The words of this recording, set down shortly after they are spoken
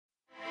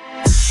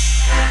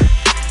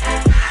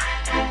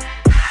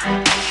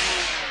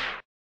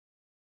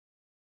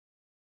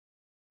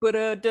Get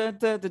ready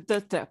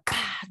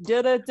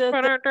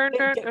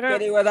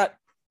with that.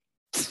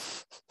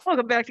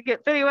 Welcome back to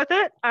Get Fitty With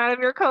It.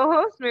 I'm your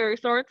co-host, Mary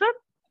Sorensen.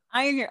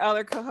 I am your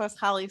other co-host,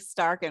 Holly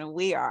Stark, and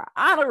we are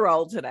on a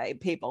roll today,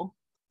 people.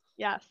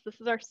 Yes, this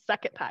is our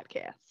second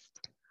podcast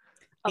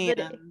of the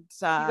day. You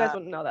guys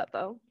wouldn't know that,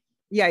 though.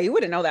 Yeah, you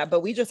wouldn't know that, but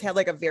we just had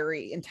like a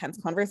very intense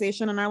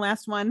conversation in our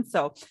last one.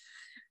 So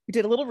we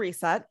did a little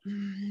reset,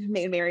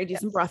 made Mary do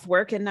some breath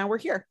work, and now we're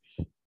here.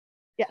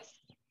 Yes.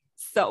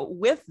 So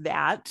with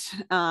that,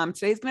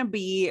 today's going to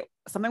be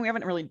something we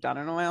haven't really done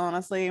in a while,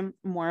 honestly,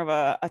 more of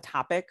a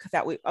topic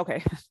that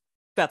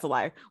that's a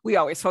lie. We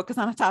always focus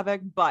on a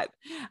topic, but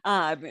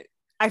I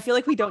feel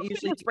like we don't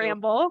usually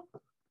ramble.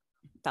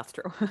 That's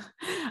true.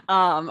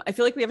 I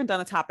feel like we haven't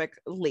done a topic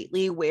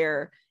lately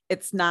where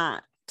it's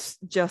not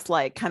just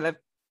like kind of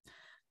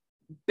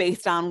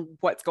based on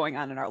what's going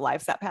on in our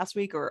lives that past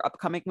week or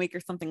upcoming week or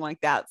something like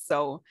that.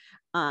 So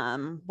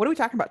what are we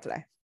talking about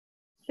today?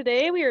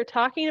 Today we are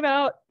talking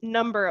about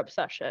number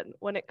obsession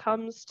when it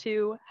comes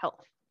to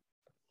health.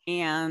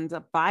 And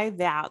by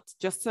that,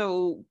 just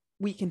so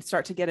we can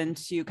start to get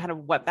into kind of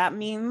what that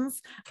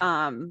means,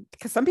 because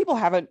some people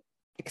haven't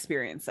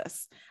experienced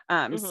this.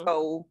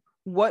 So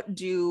what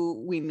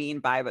do we mean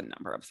by the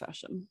number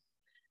obsession?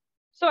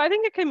 So I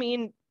think it can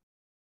mean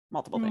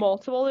multiple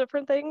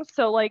different things.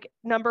 So like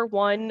number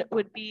one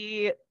would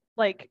be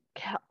like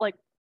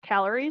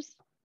calories.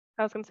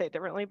 I was going to say it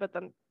differently, but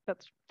then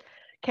that's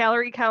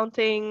calorie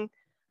counting,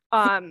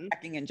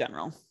 tracking in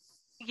general.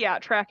 Yeah,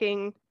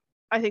 tracking.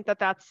 I think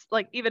that's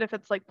like, even if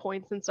it's like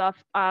points and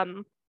stuff,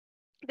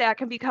 that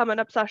can become an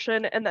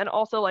obsession. And then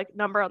also like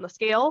number on the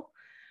scale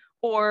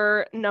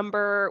or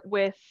number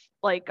with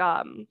like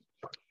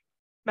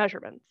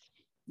measurements.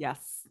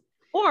 Yes.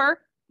 Or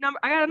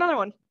I got another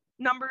one.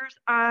 Numbers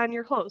on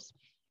your clothes.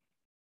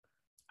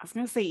 I was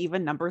going to say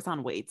even numbers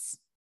on weights.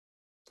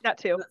 That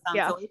too.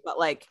 Yeah. Silly, but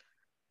like.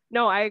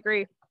 No, I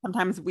agree.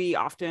 Sometimes we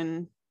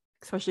often,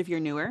 especially if you're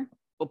newer,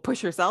 will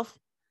push yourself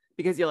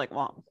because you're like,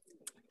 well,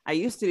 I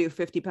used to do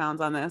 50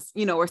 pounds on this,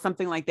 or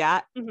something like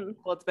that. Mm-hmm.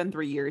 Well, it's been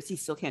 3 years. You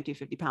still can't do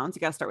 50 pounds. You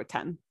got to start with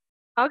 10.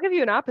 I'll give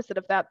you an opposite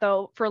of that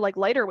though. For like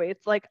lighter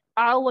weights, like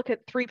I'll look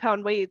at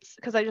 3-pound weights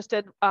because I just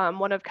did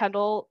one of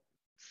Kendall's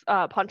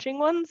punching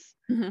ones.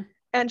 Mm-hmm.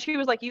 And she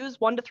was like, use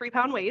 1 to 3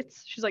 pound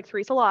weights. She's like,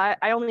 3's a lot.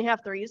 I only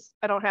have 3s.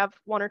 I don't have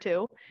 1 or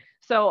 2.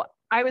 So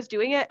I was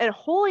doing it and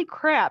holy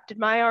crap, did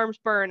my arms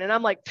burn. And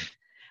I'm like,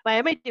 why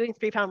am I doing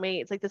 3-pound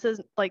weights? Like, this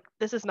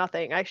is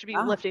nothing. I should be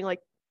lifting like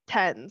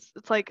 10s.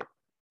 It's like,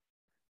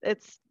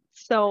 it's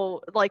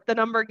so like the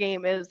number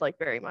game is like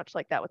very much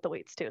like that with the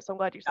weights too. So I'm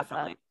glad you said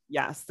that.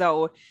 Yeah.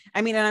 So,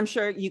 I mean, and I'm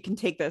sure you can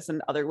take this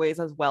in other ways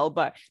as well,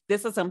 but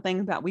this is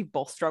something that we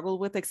both struggled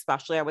with,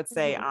 especially I would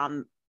say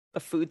on the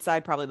food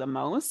side, probably the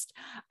most.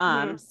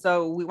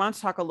 So we want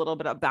to talk a little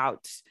bit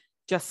about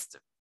just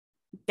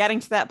getting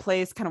to that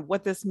place, kind of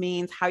what this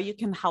means, how you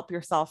can help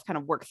yourself kind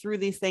of work through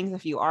these things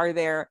if you are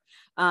there.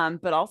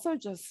 But also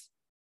just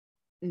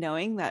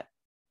knowing that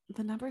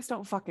the numbers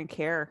don't fucking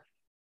care.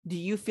 Do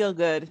you feel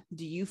good?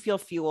 Do you feel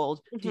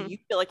fueled? Do you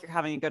feel like you're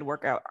having a good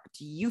workout?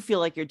 Do you feel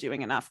like you're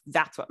doing enough?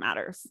 That's what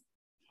matters.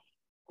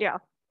 Yeah.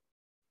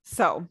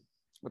 So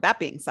with that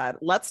being said,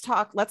 let's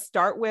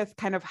start with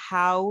kind of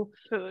how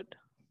food.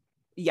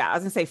 Yeah, I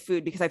was gonna say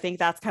food because I think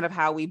that's kind of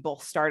how we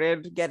both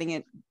started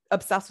getting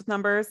obsessed with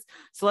numbers.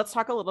 So let's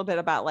talk a little bit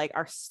about like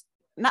our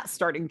not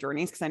starting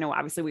journeys, because I know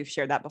obviously we've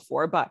shared that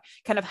before, but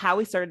kind of how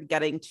we started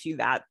getting to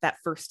that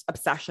first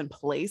obsession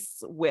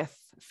place with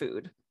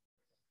food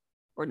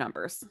or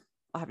numbers.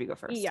 I'll have you go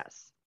first.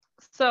 Yes.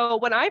 So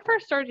when I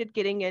first started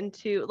getting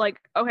into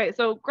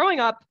so growing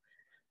up,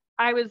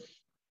 I was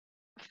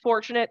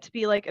fortunate to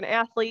be like an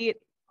athlete.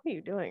 What are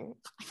you doing?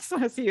 I just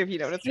want to see if you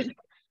noticed.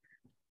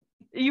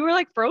 You were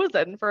like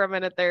frozen for a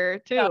minute there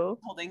too. Yeah,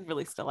 holding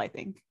really still, I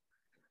think.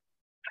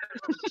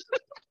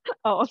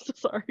 Oh, I'm so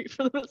sorry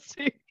for the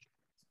mistake.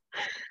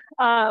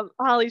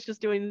 Holly's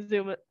just doing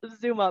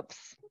zoom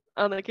ups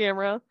on the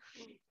camera.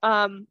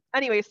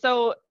 Anyway,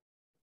 so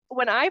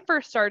when I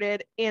first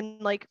started in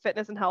like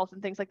fitness and health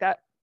and things like that,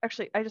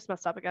 actually, I just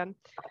messed up again.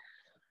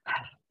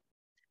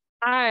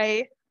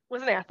 I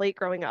was an athlete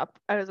growing up.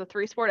 I was a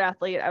 3-sport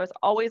athlete. I was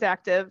always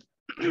active.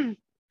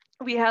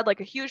 We had like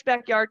a huge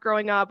backyard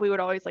growing up. We would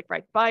always like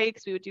ride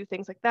bikes. We would do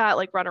things like that,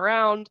 like run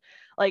around.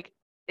 Like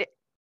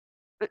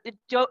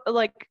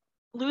like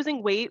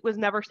losing weight was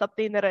never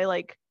something that I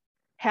like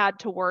had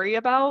to worry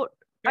about,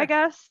 I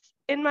guess,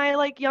 in my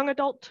like not young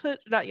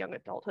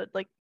adulthood,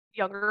 like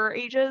younger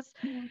ages.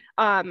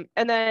 And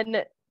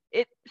then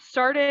it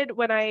started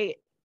when I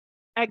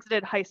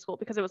exited high school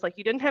because it was like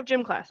you didn't have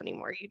gym class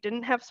anymore. You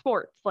didn't have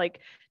sports. Like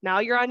now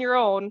you're on your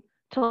own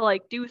to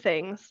like do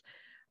things.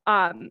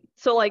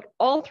 So like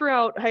all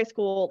throughout high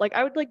school, like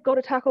I would like go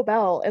to Taco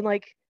Bell and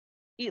like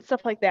eat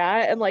stuff like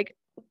that. And like,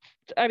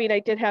 I mean, I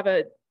did have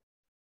a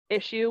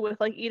issue with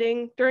like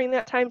eating during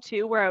that time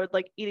too, where I would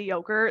like eat a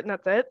yogurt and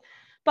that's it.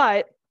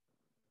 But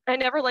I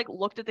never like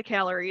looked at the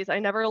calories. I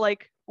never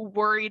like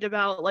worried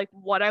about like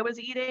what I was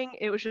eating.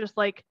 It was just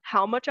like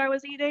how much I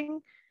was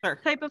eating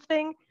type of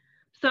thing.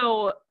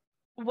 So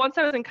once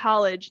I was in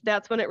college,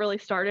 that's when it really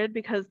started,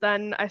 because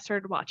then I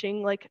started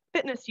watching like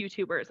fitness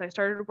YouTubers. I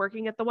started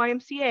working at the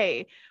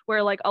YMCA,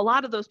 where like a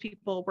lot of those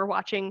people were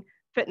watching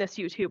fitness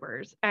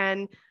YouTubers,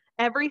 and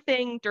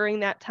everything during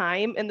that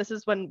time. And this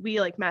is when we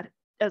like met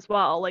as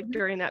well, like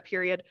during that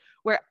period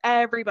where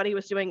everybody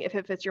was doing If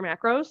It Fits Your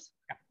Macros.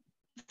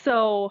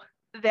 So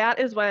that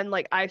is when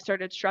like I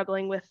started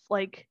struggling with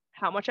like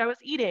how much I was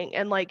eating,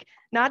 and like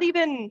not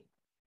even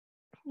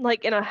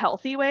like in a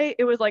healthy way.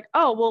 It was like,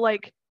 oh, well,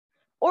 like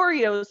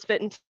Oreos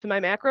fit into my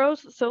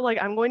macros, so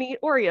like I'm going to eat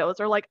Oreos,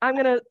 or like I'm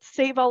going to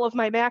save all of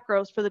my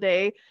macros for the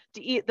day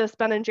to eat this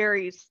Ben and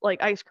Jerry's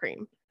like ice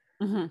cream.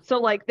 So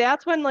like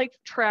that's when like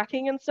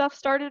tracking and stuff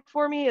started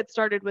for me. It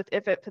started with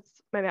If It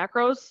Fits My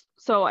Macros.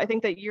 So I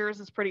think that yours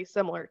is pretty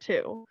similar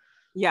too.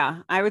 Yeah,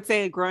 I would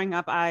say growing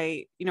up,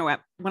 when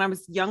I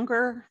was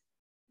younger,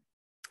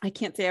 I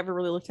can't say I ever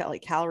really looked at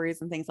like calories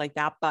and things like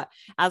that. But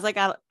as I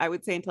got, I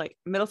would say into like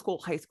middle school,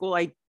 high school,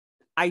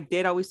 I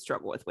did always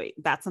struggle with weight.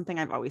 That's something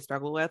I've always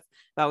struggled with.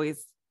 I've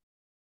always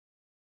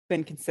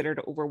been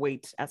considered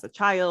overweight as a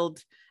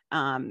child.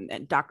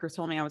 And doctors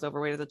told me I was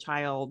overweight as a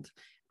child,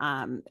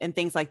 and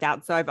things like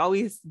that. So I've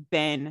always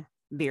been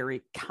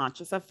very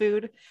conscious of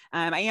food.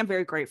 I am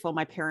very grateful.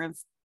 My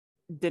parents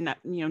did not,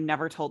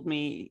 never told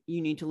me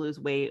you need to lose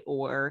weight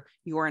or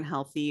you're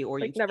unhealthy or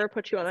like never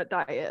put you on a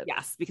diet.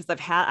 Yes, because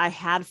I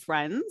had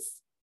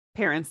friends,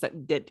 parents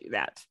that did do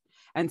that.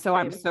 And so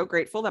I'm so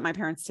grateful that my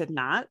parents did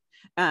not.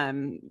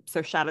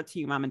 So shout out to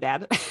you, mom and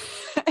dad.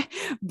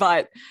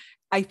 But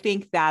I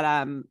think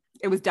that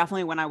it was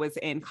definitely when I was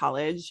in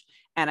college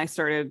and I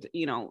started,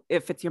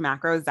 If It's Your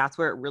Macros, that's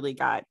where it really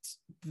got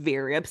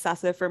very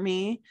obsessive for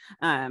me.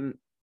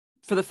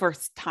 For the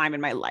first time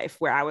in my life,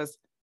 where I was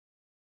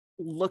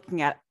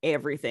looking at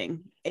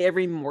everything,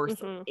 every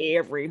morsel,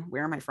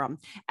 where am I from?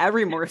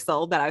 Every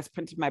morsel that I was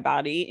putting in my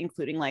body,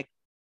 including like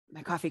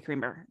my coffee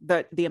creamer,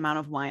 the amount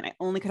of wine. I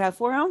only could have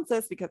 4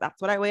 ounces because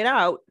that's what I weighed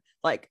out.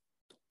 Like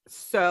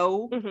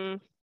so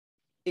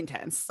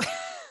intense.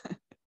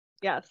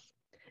 Yes.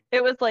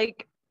 It was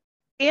like,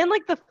 and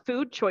like the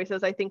food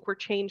choices I think were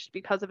changed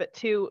because of it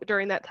too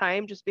during that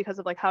time, just because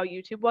of like how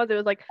YouTube was. It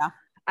was like, yeah.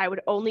 I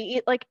would only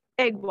eat like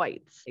egg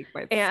whites.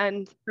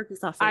 And turkey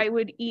sausage. I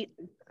would eat,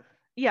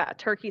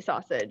 turkey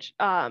sausage.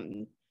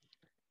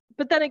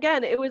 But then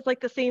again, it was like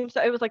the same.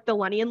 So it was like the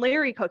Lenny and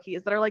Larry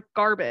cookies that are like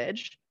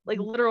garbage, like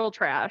literal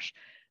trash.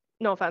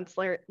 No offense,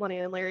 Lenny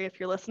and Larry, if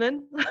you're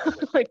listening.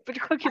 Like, but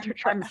your cookies are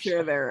trash.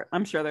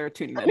 I'm sure they're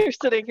tuning in. You're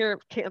sitting here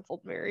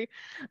canceled, Mary.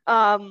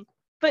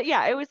 But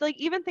yeah, it was like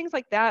even things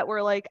like that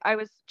where like I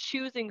was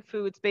choosing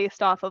foods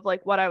based off of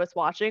like what I was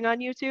watching on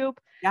YouTube.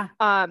 Yeah.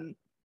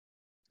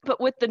 But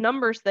with the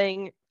numbers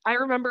thing, I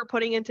remember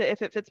putting into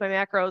If It Fits My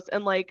Macros,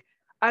 and like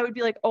I would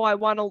be like, oh, I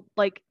want to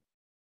like,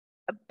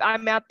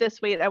 I'm at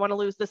this weight, I want to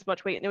lose this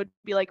much weight, and it would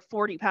be like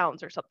 40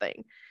 pounds or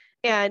something.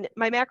 And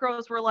my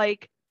macros were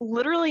like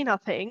literally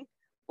nothing.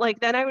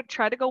 Like then I would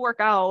try to go work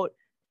out,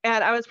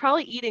 and I was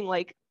probably eating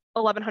like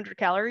 1,100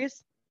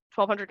 calories,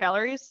 1,200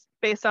 calories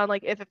based on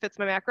like If It Fits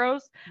My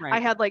Macros. Right. I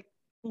had like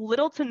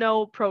little to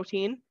no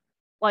protein,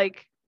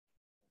 like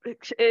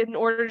in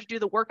order to do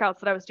the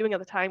workouts that I was doing at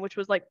the time, which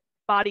was like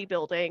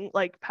bodybuilding,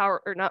 like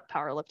power, or not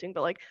powerlifting,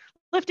 but like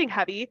lifting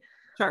heavy.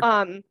 Sure.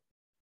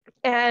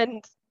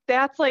 And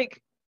that's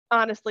like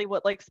honestly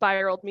what like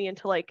spiraled me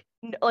into like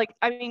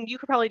I mean, you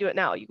could probably do it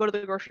now. You go to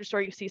the grocery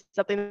store, you see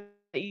something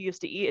that you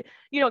used to eat,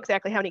 you know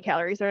exactly how many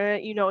calories are in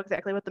it, you know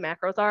exactly what the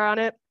macros are on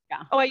it.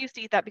 Yeah. Oh, I used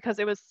to eat that because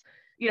it was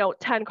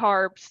 10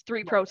 carbs,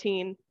 3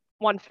 protein,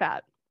 1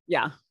 fat.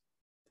 Yeah.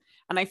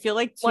 And I feel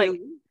like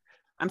too,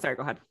 I'm sorry,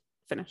 go ahead,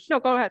 finish. No,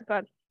 go ahead.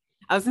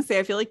 I was gonna say,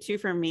 I feel like too,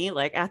 for me,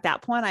 like at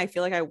that point, I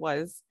feel like I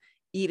was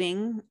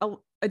eating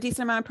a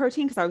decent amount of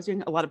protein because I was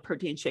doing a lot of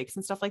protein shakes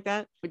and stuff like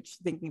that, which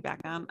thinking back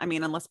on, I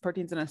mean, unless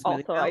protein's in a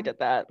smoothie. Also, I did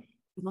that.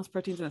 Unless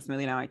protein's in a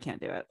smoothie now, I can't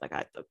do it. Like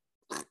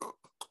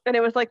and it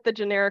was like the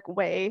generic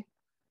way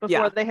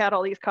before they had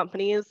all these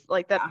companies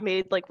like that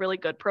made like really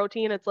good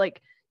protein. It's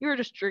like you were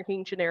just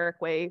drinking generic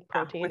whey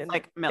protein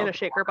like milk in a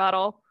shaker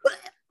bottle.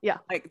 Yeah.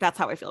 Like that's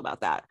how I feel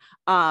about that.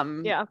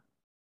 Yeah.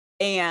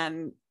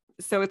 And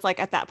so it's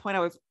like at that point I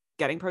was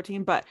getting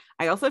protein, but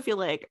I also feel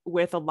like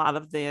with a lot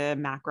of the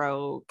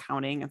macro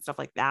counting and stuff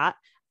like that,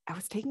 I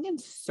was taking in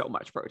so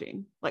much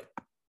protein. Like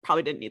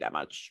probably didn't need that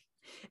much.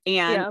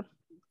 And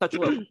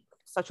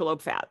such a low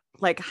fat.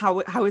 Like how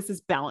is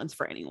this balance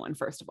for anyone,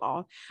 first of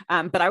all?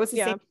 But I was the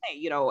same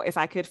way, if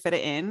I could fit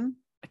it in,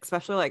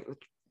 especially like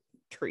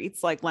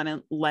treats like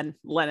Len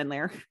and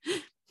Lair,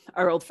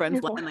 our old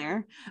friends, Len and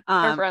Lair.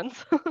 Our friends.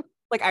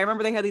 Like I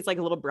remember they had these like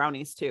little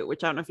brownies too,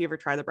 which I don't know if you ever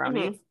tried the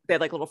brownies. They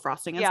had like little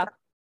frosting and stuff.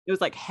 It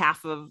was like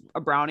half of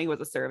a brownie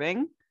was a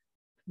serving.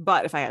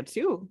 But if I had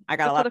 2, I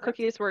got a lot. That's what the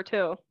cookies were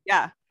too.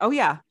 Yeah. Oh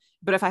yeah.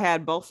 But if I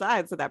had both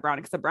sides of that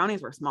brownie, because the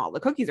brownies were small, the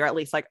cookies are at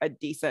least like a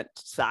decent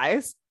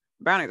size.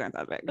 Brownies aren't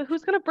that big. But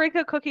who's gonna break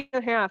a cookie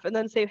in half and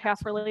then save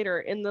half for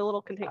later in the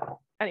little container?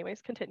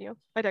 Anyways, continue.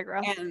 I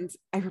digress. And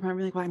I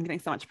remember like, well, I'm getting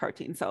so much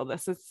protein, so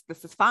this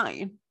is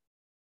fine.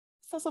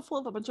 it's also full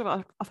of a bunch of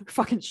other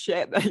fucking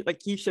shit that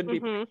like you shouldn't be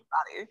putting in Mhm.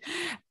 your body.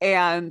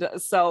 And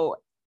so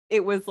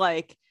it was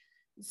like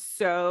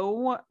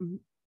so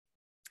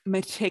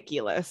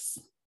meticulous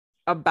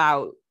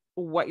about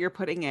what you're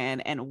putting in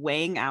and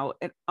weighing out.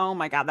 And oh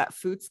my God, that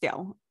food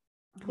scale,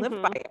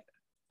 lived by Mhm. it,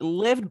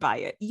 lived by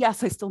it.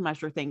 Yes, I still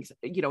measure things,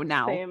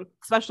 now, Same.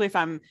 especially if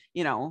I'm,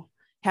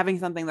 having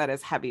something that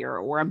is heavier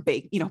or I'm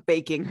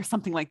baking or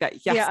something like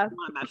that. Yes, I Yeah.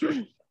 want to measure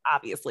things,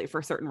 obviously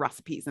for certain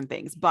recipes and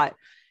things, but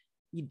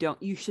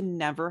you should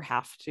never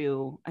have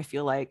to, I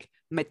feel like,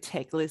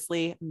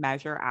 meticulously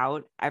measure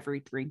out every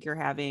drink you're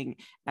having,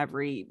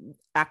 every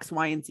X,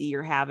 Y, and Z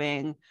you're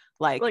having.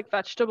 Like, Like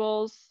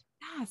vegetables,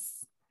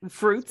 yes,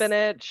 fruits.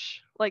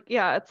 spinach. Like,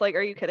 yeah, it's like,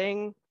 are you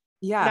kidding?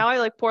 Yeah, Now I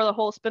like pour the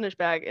whole spinach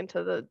bag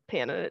into the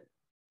pan and it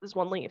is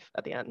one leaf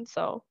at the end.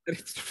 So,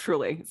 it's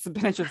truly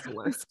spinach is the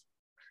worst.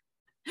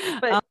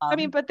 but I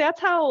mean, Um, but that's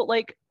how,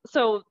 like,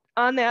 so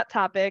on that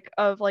topic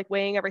of like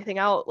weighing everything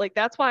out, like,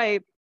 that's why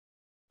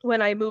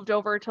when I moved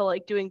over to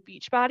like doing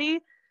Beachbody,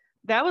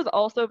 that was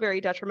also very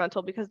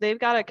detrimental because they've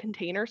got a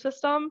container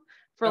system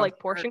for oh, like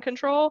portion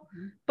control,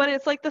 but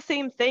it's like the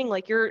same thing.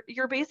 Like you're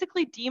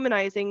basically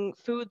demonizing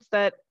foods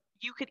that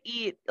you could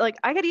eat. Like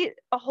I could eat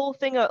a whole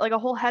thing of like a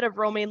whole head of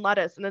romaine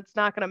lettuce and it's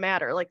not going to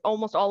matter. Like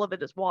almost all of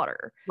it is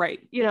water. right.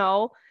 You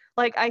know?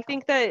 Like I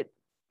think that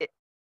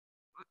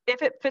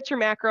if it fits your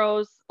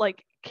macros,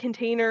 like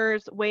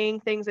containers, weighing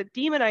things, it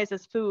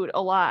demonizes food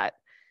a lot.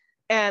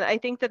 And I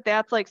think that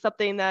that's like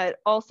something that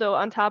also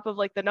on top of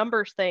like the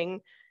numbers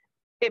thing,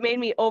 it made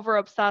me over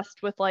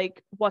obsessed with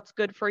like what's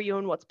good for you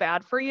and what's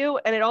bad for you.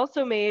 And it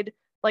also made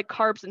like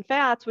carbs and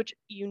fats, which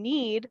you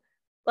need,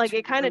 like To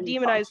it kind of really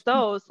demonized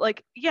function. those.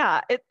 Like,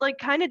 yeah, it like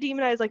kind of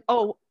demonized like,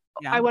 oh,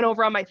 Yeah, I went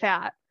over on my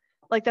fat.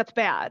 Like that's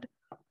bad.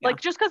 yeah. Like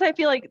just because I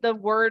feel like the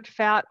word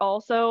fat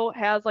also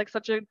has like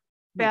such a Negative.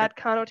 bad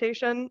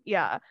connotation.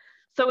 Yeah.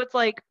 So it's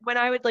like when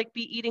I would like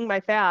be eating my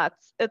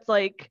fats, it's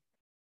like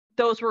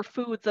those were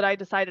foods that I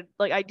decided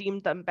like I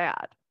deemed them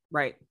bad.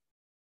 Right.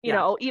 You Yeah.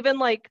 know, even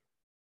like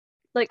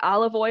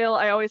olive oil,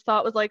 I always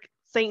thought was like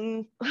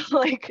Satan,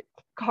 like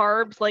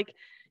carbs, like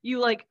you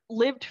like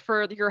lived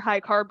for your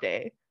high carb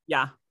day,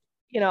 Yeah.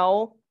 you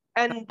know,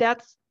 and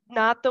that's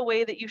not the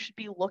way that you should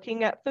be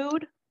looking at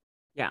food.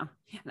 Yeah.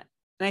 And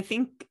I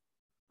think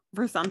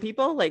for some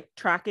people, like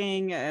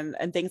tracking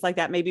and things like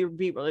that may be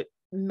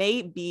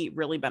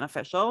really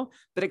beneficial,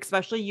 but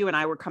especially you and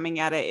I were coming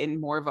at it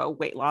in more of a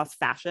weight loss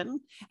fashion.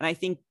 And I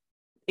think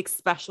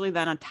especially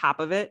then on top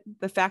of it,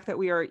 the fact that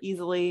we are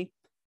easily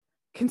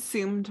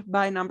consumed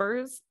by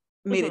numbers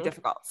made it Hmm.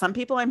 difficult. Some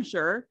people, I'm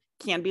sure,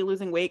 can be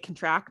losing weight, can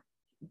track,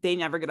 they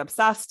never get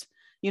obsessed.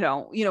 You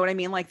know what I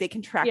mean? Like they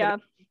can track it. Yeah.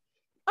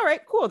 All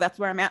right, cool. That's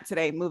where I'm at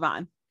today. Move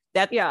on.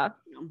 That's Yeah.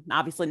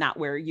 obviously not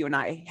where you and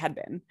I had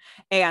been.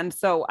 And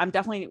so I'm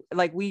definitely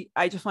like,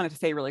 I just wanted to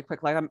say really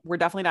quick, like, we're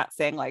definitely not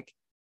saying like,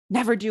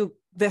 never do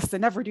this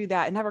and never do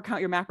that and never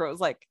count your macros.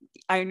 Like,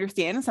 I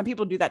understand. And some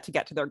people do that to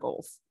get to their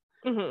goals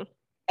Hmm.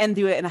 and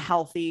do it in a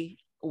healthy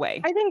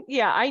way. I think,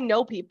 yeah, I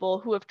know people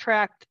who have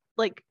tracked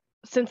like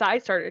since I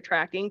started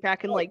tracking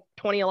back in like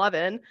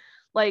 2011,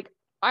 like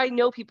I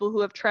know people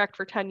who have tracked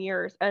for 10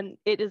 years and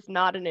it is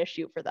not an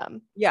issue for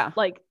them. Yeah.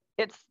 Like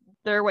it's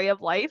their way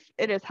of life.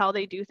 It is how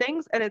they do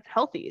things and it's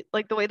healthy.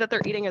 Like the way that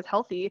they're eating is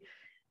healthy.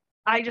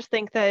 I just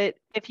think that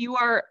if you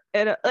are,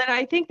 and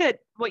I think that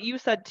what you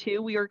said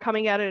too, we were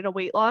coming at it in a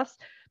weight loss,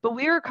 but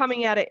we were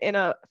coming at it in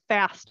a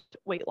fast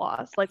weight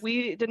loss. Like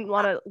we didn't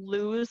want to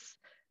lose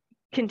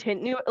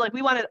continue, like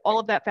we wanted all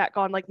of that fat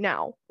gone like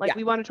now. Like Yeah.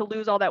 we wanted to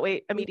lose all that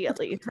weight We want to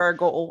immediately. get to our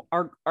goal,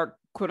 our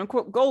quote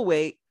unquote goal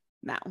weight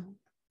now.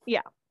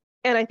 Yeah.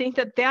 And I think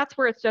that that's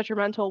where it's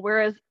detrimental.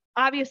 Whereas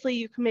obviously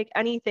you can make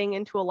anything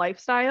into a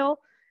lifestyle,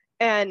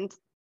 and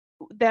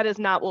that is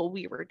not what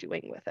we were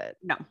doing with it.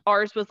 No.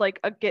 Ours was like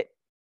a get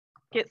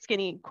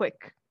skinny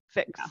quick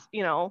fix, Yeah.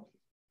 you know,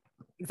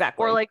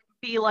 Exactly. or like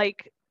be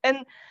like,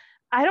 and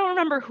I don't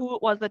remember who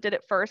it was that did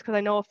it first because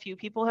I know a few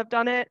people have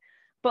done it,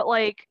 but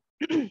like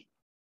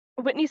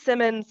Whitney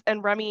Simmons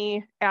and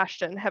Remy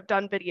Ashton have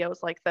done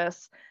videos like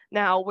this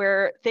now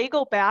where they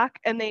go back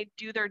and they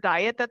do their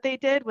diet that they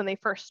did when they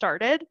first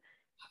started.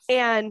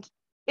 And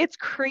it's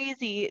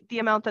crazy the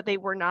amount that they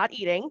were not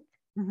eating.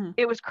 Mhm.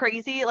 It was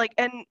crazy. Like,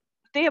 and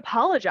they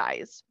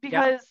apologized Yeah.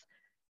 because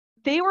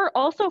they were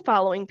also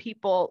following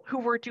people who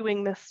were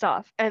doing this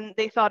stuff and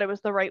they thought it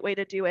was the right way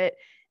to do it.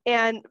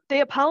 And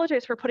they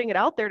apologized for putting it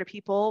out there to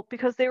people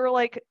because they were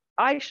like,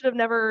 I should have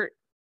never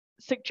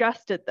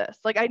suggested this.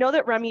 Like I know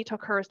that Remy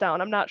took hers down.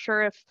 I'm not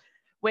sure if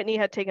Whitney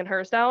had taken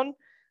hers down,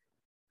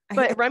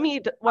 but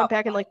Remy went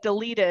back and like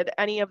deleted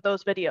any of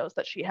those videos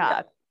that she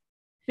had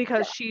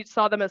because she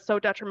saw them as so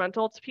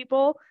detrimental to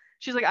people.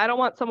 She's like, I don't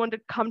want someone to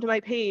come to my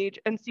page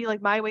and see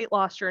like my weight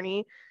loss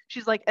journey.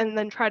 She's like, and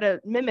then try to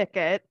mimic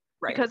it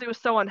Right. because it was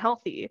so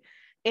unhealthy.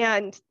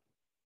 And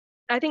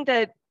I think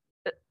that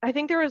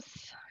there was,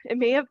 it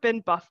may have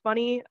been Buff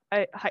Bunny,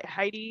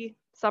 Heidi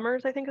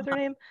Summers, I think is her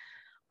name.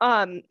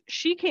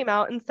 She came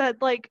out and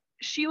said like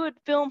she would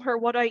film her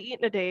what I eat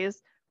in a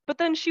days, but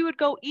then she would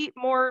go eat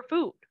more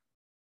food.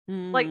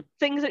 like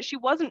things that she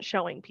wasn't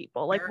showing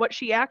people, like Sure. what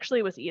she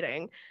actually was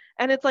eating.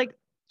 And it's like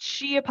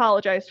she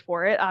apologized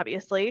for it,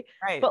 obviously,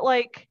 Right. but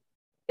like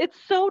it's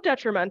so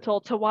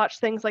detrimental to watch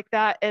things like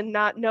that and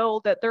not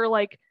know that they're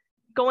like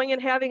going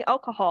and having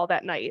alcohol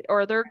that night,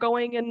 or they're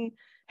going and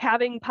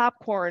having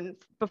popcorn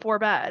before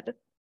bed.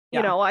 You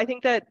Yeah. know, I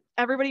think that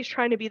everybody's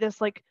trying to be this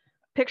like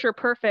picture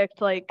perfect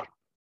like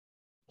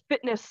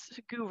fitness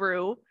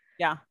guru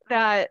Yeah.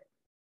 that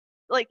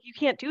like you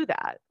can't do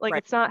that. Like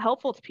Right. it's not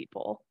helpful to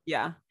people.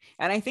 Yeah.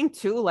 And I think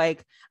too,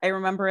 like, I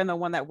remember in the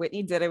one that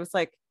Whitney did, it was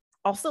like,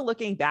 also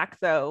looking back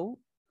though,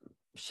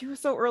 she was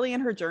so early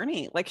in her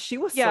journey. Like she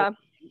was so, Yeah.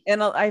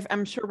 and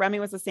I'm sure Remy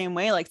was the same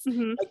way.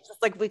 Mm-hmm. Like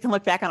just like we can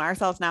look back on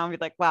ourselves now and be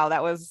like, wow,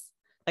 that was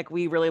like,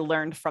 we really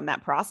learned from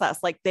that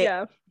process. Like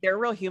Yeah. they're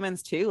real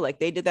humans too. Like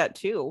they did that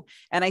too.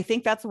 And I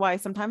think that's why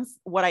sometimes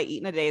what I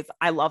eat in a day is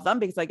I love them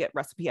because I get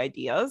recipe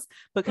ideas,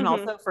 but can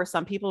Mm-hmm. also for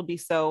some people be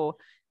so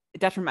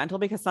detrimental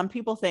because some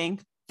people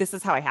think this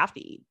is how I have to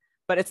eat.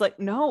 But it's like,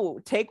 no,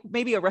 take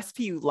maybe a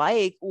recipe you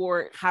like,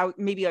 or how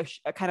maybe a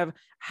kind of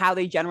how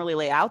they generally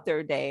lay out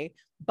their day.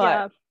 But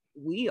Yeah.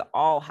 we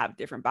all have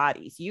different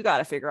bodies. You got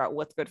to figure out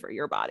what's good for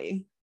your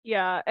body.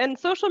 Yeah. And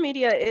social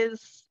media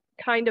is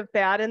kind of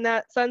bad in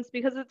that sense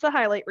because it's a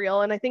highlight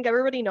reel. And I think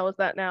everybody knows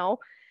that now.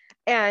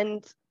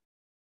 And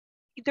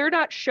they're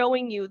not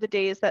showing you the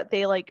days that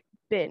they like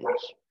binge,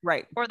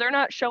 Right. or they're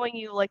not showing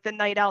you like the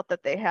night out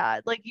that they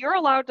had. Like you're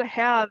allowed to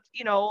have,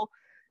 you know,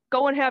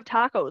 go and have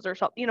tacos or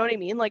something, you know what I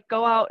mean? Like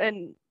go out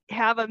and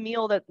have a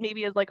meal that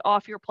maybe is like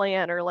off your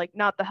plan or like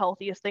not the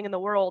healthiest thing in the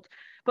world.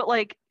 But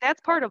like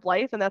that's part of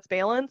life and that's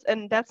balance.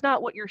 And that's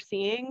not what you're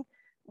seeing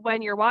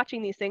when you're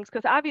watching these things.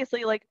 Cause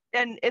obviously, like,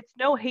 and it's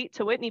no hate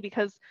to Whitney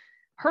because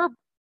her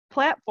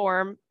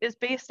platform is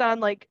based on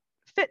like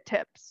fit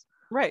tips.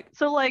 Right.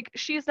 So like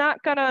she's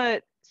not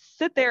gonna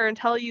sit there and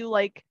tell you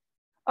like,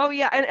 oh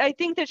yeah, and I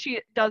think that she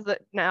does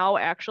it now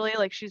actually.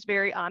 Like she's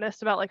very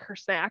honest about like her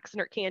snacks and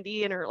her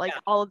candy and her like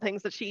all the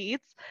things that she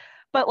eats.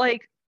 But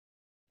like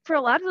for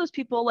a lot of those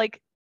people,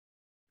 like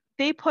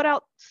they put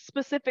out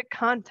specific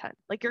content.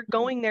 Like you're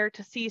going there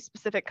to see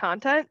specific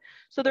content.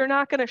 So they're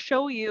not gonna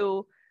show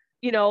you,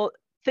 you know,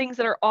 things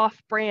that are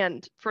off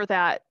brand for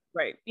that,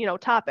 Right. you know,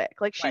 topic.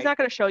 Like she's Right. not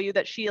gonna show you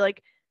that she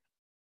like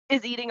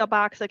is eating a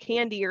box of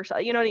candy or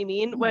something, you know what I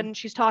mean? Mhm. When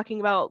she's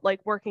talking about like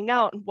working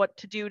out and what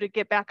to do to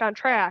get back on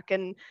track.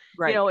 And, you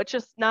Right. know, it's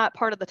just not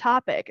part of the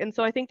topic. And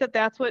so I think that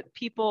that's what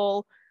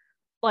people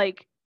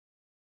like,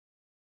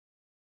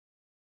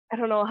 I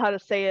don't know how to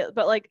say it,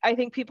 but like, I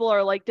think people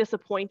are like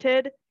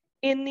disappointed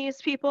in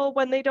these people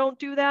when they don't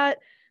do that.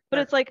 But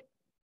Sure. it's like,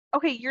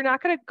 okay, you're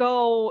not going to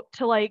go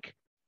to like,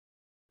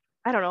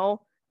 I don't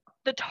know,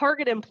 the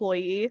Target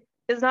employee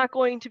is not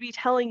going to be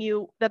telling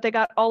you that they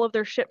got all of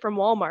their shit from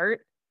Walmart.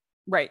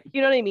 Right.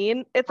 You know what I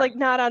mean? It's Right. like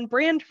not on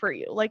brand for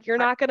you. Like you're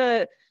Right. not going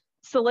to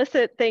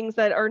solicit things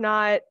that are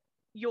not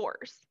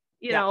yours.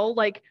 You Yeah. know,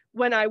 like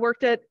when I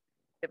worked at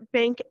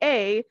Bank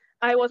A,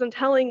 I wasn't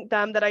telling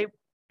them that I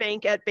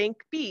bank at Bank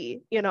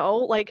B, you know,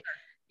 like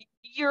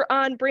you're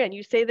on brand.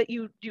 You say that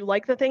you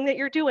like the thing that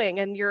you're doing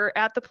and you're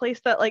at the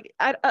place that like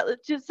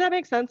does that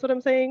make sense what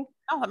I'm saying?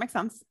 Oh, that makes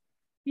sense.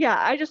 Yeah,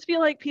 I just feel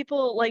like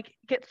people like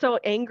get so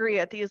angry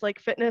at these like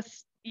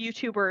fitness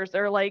YouTubers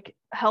or like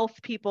health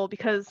people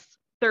because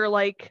they're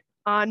like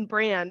on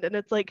brand, and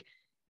it's like,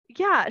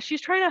 yeah,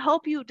 she's trying to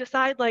help you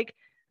decide like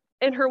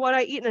in her what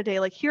I eat in a day,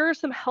 like here are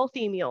some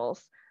healthy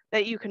meals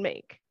that you can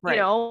make, you Right.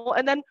 know?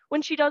 And then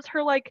when she does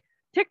her like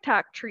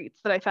TikTok treats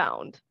that I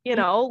found, you Mhm.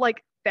 know,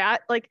 like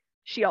that, like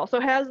she also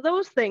has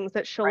those things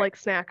that she'll Right. like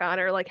snack on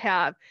or like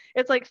have.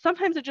 It's like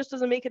sometimes it just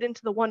doesn't make it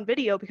into the one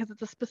video because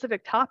it's a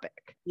specific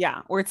topic.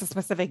 Yeah. Or it's a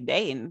specific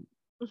day. And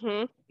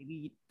Hmm.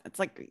 maybe it's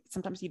like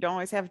sometimes you don't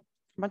always have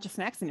a bunch of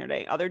snacks in your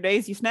day. Other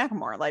days you snack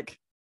more. Like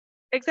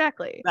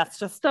Exactly. that's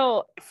just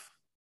So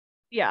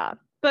yeah,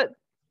 but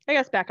I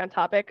guess back on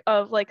topic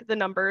of like the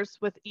numbers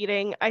with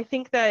eating, I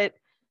think that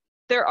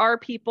there are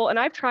people, and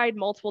I've tried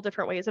multiple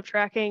different ways of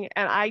tracking,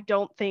 and I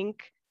don't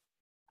think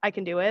I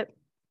can do it.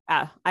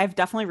 I've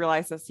definitely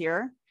realized this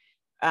year.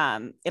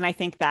 And I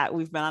think that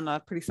we've been on a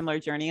pretty similar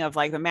journey of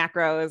like the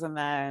macros and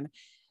then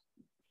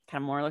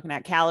kind of more looking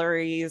at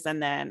calories.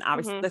 And then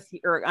obviously Hmm. this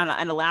year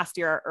and the last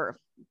year or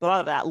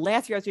blah, blah, blah.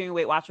 Last year I was doing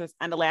Weight Watchers,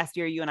 and the last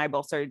year you and I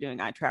both started doing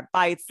iTrack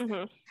Bites,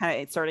 Hmm.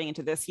 kind of starting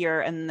into this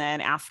year. And then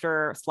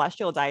after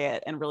Celestial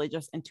Diet and really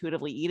just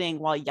intuitively eating,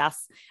 while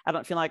yes, I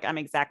don't feel like I'm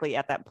exactly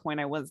at that point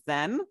I was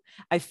then,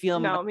 I feel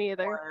much No, me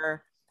either.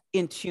 more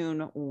in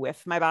tune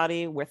with my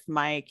body, with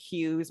my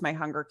cues, my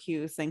hunger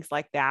cues, things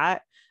like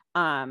that.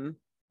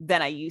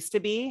 Than I used to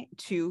be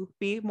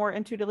more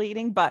intuitively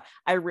eating. But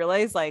I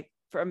realized like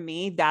for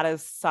me, that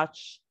is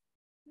such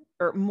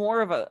or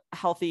more of a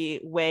healthy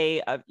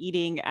way of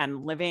eating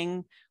and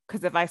living.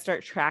 Because if I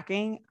start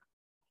tracking,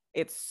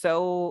 it's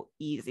so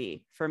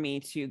easy for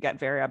me to get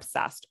very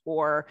obsessed.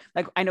 Or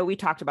like I know we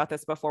talked about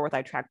this before with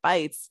iTrack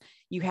Bites,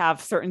 you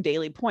have certain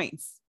daily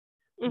points.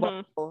 Hmm.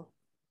 Well,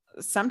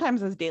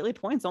 sometimes those daily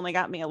points only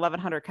got me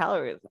 1,100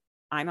 calories.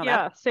 I know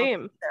Yeah, that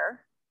same.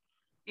 there.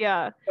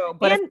 Yeah. So,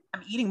 but if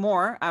I'm eating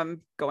more,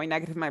 I'm going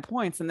negative in my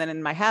points. And then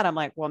in my head, I'm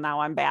like, well,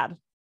 now I'm bad.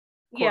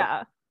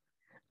 Yeah.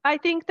 I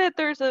think that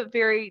there's a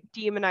very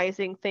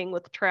demonizing thing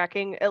with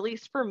tracking, at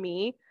least for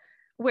me,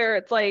 where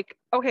it's like,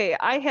 okay,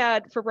 I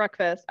had for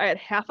breakfast, I had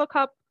half a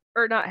cup,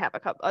 or not half a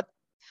cup, a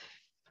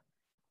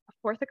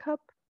fourth a cup,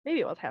 maybe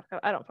it was half a cup,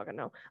 I don't fucking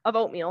know, of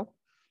oatmeal.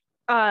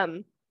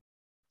 And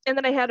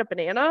then I had a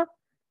banana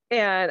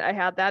and I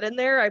had that in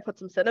there. I put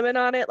some cinnamon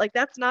on it. Like,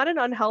 that's not an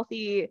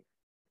unhealthy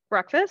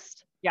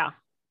breakfast. Yeah.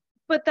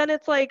 But then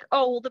it's like,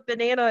 oh, well, the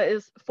banana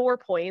is 4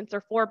 points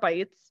or 4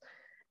 bites.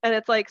 And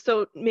it's like,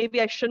 so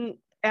maybe I shouldn't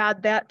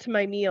add that to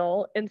my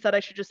meal. Instead, I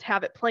should just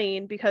have it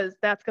plain because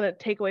that's going to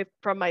take away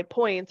from my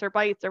points or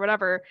bites or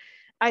whatever.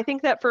 I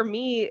think that for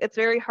me, it's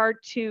very hard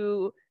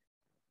to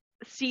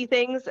see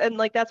things. And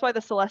like, that's why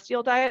the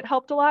celestial diet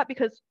helped a lot,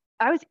 because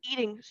I was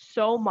eating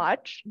so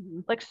much,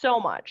 like so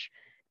much.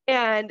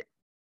 And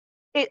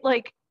it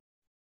like,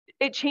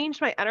 it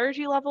changed my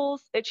energy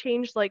levels. It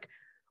changed like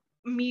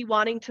me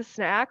wanting to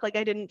snack. Like,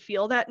 I didn't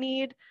feel that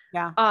need.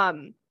 Yeah.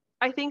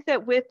 I think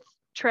that with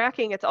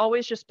tracking, it's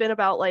always just been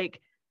about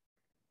like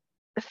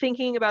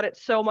thinking about it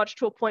so much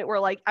to a point where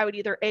like I would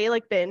either A,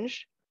 like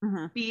binge,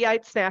 B,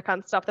 I'd snack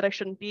on stuff that I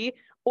shouldn't be,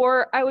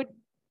 or I would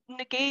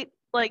negate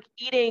like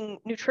eating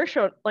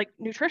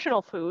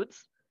nutritional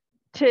foods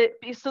to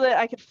be so that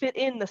I could fit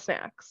in the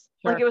snacks.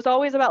 Sure. Like, it was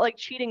always about like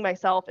cheating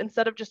myself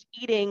instead of just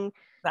eating,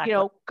 you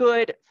know,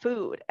 good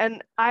food.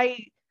 And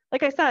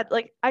like I said,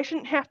 like, I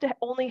shouldn't have to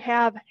only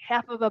have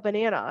half of a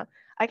banana.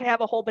 I can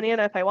have a whole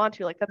banana if I want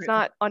to. Like, that's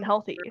not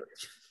unhealthy.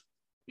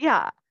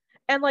 Yeah.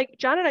 And like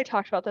John and I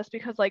talked about this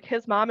because like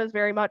his mom is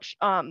very much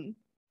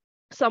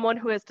someone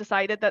who has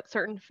decided that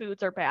certain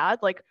foods are bad,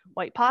 like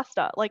white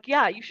pasta. Like,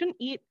 yeah, you shouldn't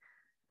eat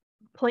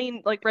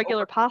plain like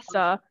regular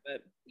pasta.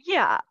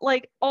 Yeah,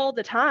 like all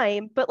the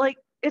time, but like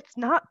it's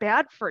not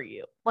bad for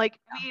you. Like,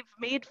 we've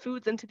made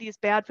foods into these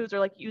bad foods, or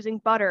like using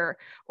butter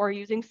or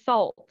using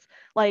salt.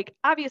 Like,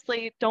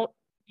 obviously don't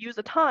use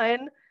a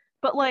ton,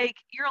 but like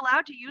you're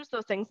allowed to use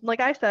those things. And like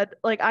I said,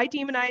 like I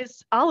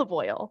demonized olive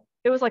oil.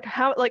 It was like,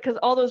 how, like, because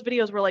all those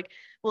videos were like,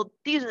 well,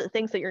 these are the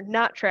things that you're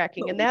not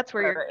tracking, and that's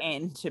where you're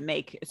in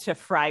to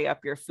fry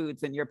up your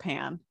foods in your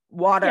pan.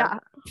 Water. Yeah.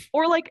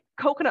 Or like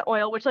coconut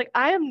oil, which like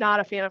I am not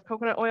a fan of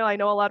coconut oil. I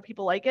know a lot of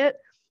people like it.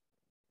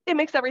 It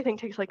makes everything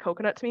taste like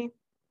coconut to me.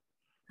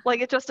 Like,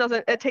 it just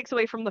doesn't, it takes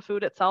away from the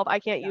food itself. I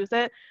can't use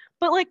it.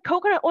 But like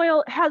coconut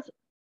oil has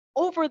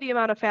over the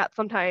amount of fat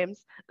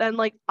sometimes than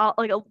like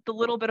the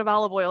little bit of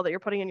olive oil that you're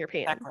putting in your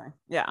pan. Exactly.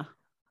 Yeah.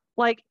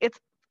 Like,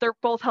 they're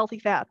both healthy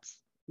fats.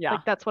 Yeah.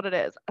 Like, that's what it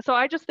is. So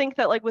I just think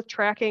that like with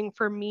tracking,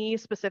 for me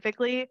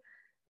specifically,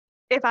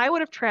 if I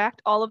would have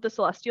tracked all of the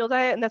celestial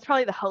diet, and that's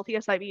probably the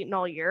healthiest I've eaten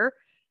all year,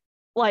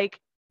 like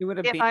it would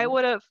have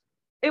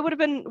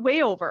been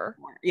way over.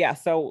 Yeah.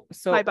 So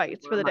my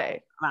bites for the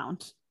day.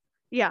 Amount.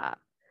 Yeah.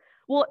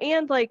 Well,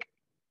 and like,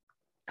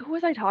 who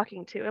was I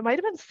talking to? It might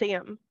have been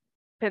Sam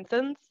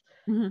Pinson's.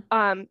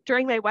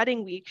 During my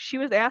wedding week, she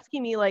was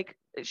asking me, like,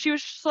 she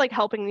was just like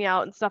helping me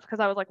out and stuff,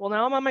 because I was like, well,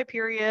 now I'm on my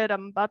period,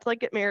 I'm about to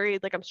like get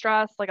married, like I'm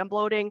stressed, like I'm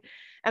bloating.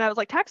 And I was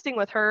like texting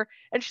with her,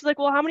 and she's like,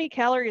 well, how many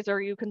calories are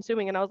you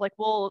consuming? And I was like,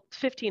 well,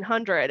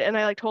 1,500. And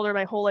I like told her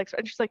my whole and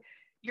she's like,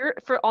 you're,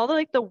 for all the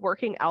like the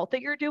working out that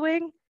you're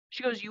doing,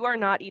 she goes, you are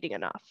not eating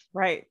enough.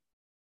 Right.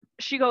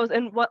 She goes,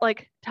 and what,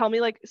 like, tell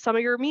me like some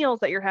of your meals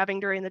that you're having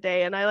during the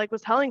day. And I like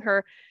was telling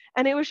her,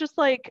 and it was just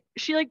like,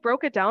 she like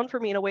broke it down for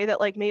me in a way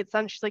that like made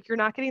sense. She's like, you're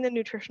not getting the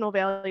nutritional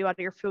value out of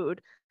your food.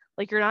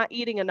 Like, you're not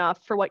eating enough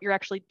for what you're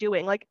actually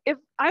doing. Like, if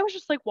I was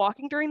just like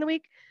walking during the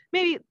week,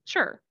 maybe,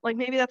 sure, like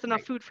maybe that's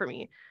enough food for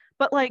me.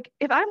 But like,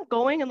 if I'm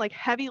going and like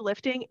heavy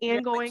lifting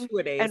and going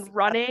and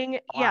running,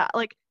 yeah,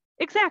 like,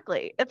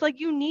 exactly. It's like,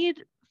 you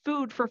need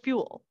food for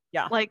fuel.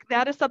 Yeah. Like,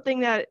 that is something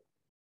that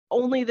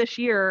only this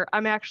year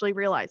I'm actually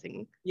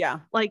realizing. Yeah.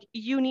 Like,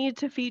 you need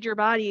to feed your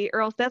body,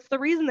 or else that's the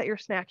reason that you're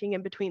snacking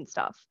in between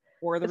stuff.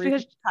 Or the reason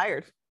you're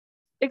tired.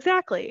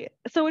 Exactly.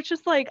 So it's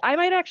just like, I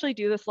might actually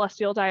do the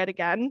celestial diet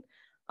again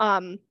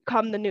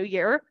come the new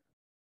year,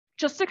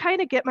 just to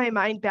kind of get my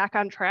mind back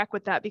on track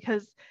with that,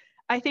 because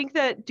I think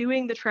that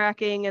doing the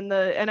tracking and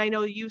I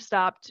know you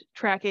stopped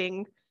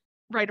tracking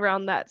right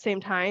around that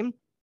same time.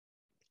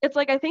 It's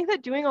like, I think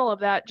that doing all of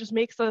that just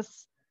makes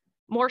us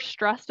more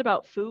stressed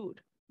about food.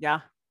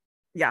 Yeah.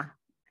 Yeah.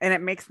 And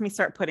it makes me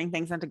start putting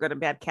things into good and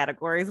bad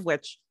categories,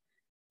 which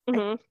I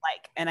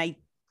like. And I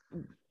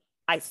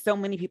so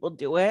many people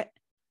do it.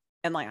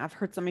 And like, I've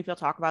heard so many people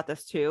talk about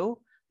this too.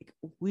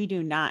 Like, we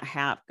do not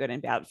have good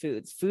and bad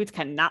foods. Foods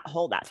cannot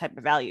hold that type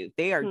of value.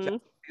 They are just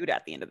food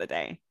at the end of the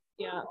day.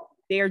 Yeah.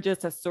 They are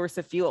just a source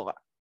of fuel.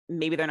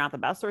 Maybe they're not the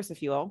best source of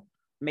fuel.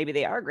 Maybe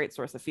they are a great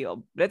source of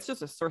fuel, but it's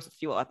just a source of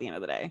fuel at the end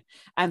of the day.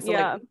 And so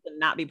like, we should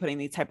not be putting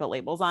these type of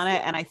labels on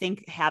it. And I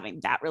think having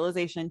that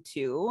realization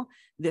too,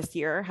 this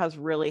year has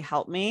really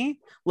helped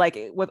me,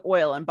 like with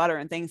oil and butter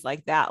and things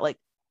like that. Like,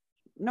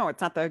 no,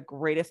 it's not the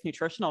greatest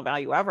nutritional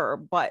value ever,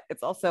 but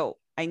it's also,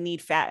 I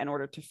need fat in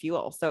order to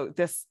fuel. So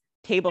this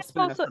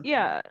tablespoon it's also,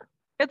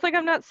 it's like,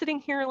 I'm not sitting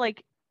here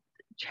like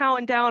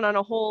chowing down on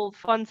a whole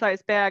fun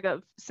size bag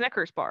of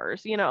Snickers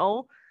bars, you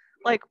know,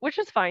 like, which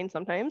is fine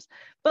sometimes,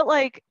 but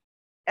like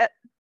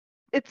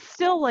it's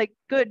still like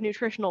good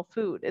nutritional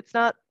food. It's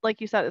not, like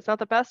you said, it's not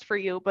the best for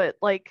you, but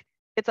like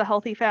it's a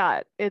healthy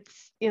fat.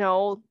 It's, you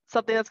know,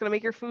 something that's going to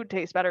make your food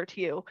taste better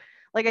to you.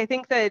 Like, I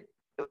think that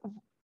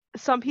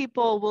some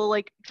people will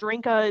like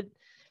drink a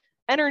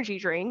energy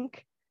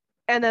drink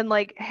and then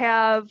like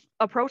have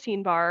a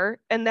protein bar,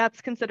 and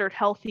that's considered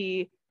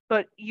healthy,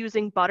 but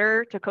using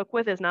butter to cook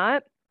with is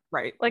not.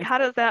 Right. Like, how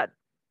does that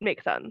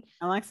make sense?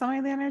 And like so many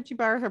of the energy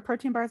bars or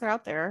protein bars are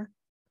out there.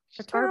 They're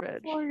Just terrible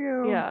garbage. for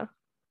you. Yeah.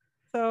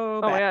 So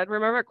Oh my bad. God.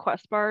 Remember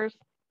Quest bars?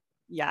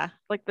 Yeah.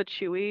 Like the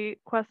Chewy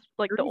Quest,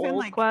 like Or the even old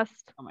like,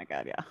 Quest. oh my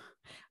God, yeah.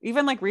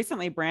 Even like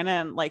recently,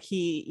 Brandon, like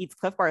he eats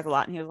Cliff Bars a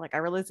lot, and he was like, I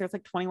realized there's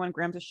like 21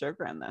 grams of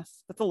sugar in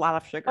this. That's a lot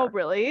of sugar. Oh,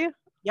 really?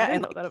 Yeah, I didn't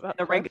and know like that about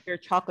the Cliff. regular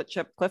chocolate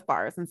chip Cliff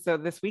Bars. And so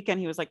this weekend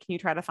he was like, can you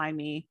try to find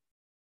me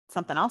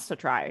something else to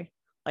try?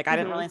 Like I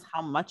didn't realize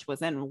how much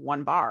was in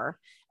one bar.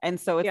 And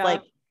so it's Yeah.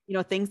 like, you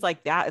know, things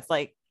like that. It's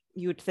like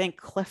you would think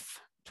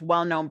Cliff,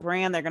 well-known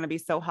brand, they're going to be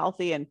so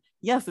healthy. And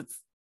yes, it's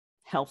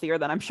healthier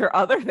than I'm sure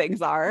other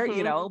things are,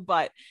 you know,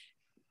 but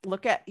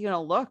look at, you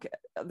know, look,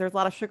 there's a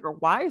lot of sugar.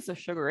 Why is the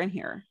sugar in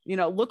here? You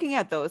know, looking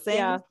at those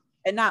things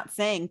and not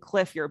saying,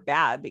 Cliff, you're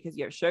bad because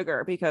you have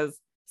sugar, because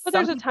but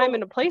there's a time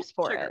and a place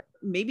for it.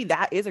 Maybe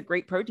that is a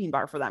great protein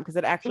bar for them because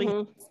it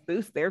actually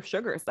boosts their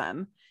sugars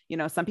then. You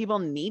know, some people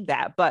need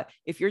that. But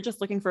if you're just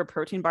looking for a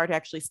protein bar to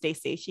actually stay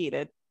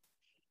satiated,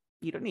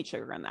 you don't need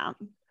sugar in that.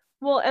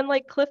 Well, and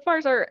like Cliff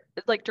Bars are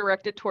like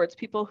directed towards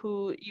people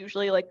who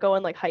usually like go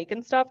and like hike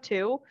and stuff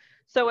too.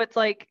 So it's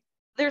like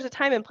there's a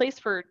time and place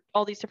for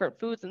all these different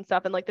foods and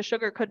stuff. And like the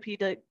sugar could be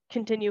to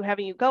continue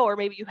having you go, or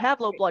maybe you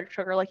have low blood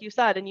sugar, like you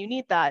said, and you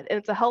need that. And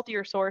it's a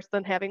healthier source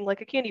than having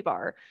like a candy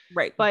bar.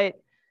 Right. But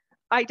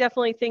I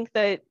definitely think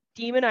that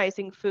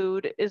demonizing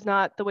food is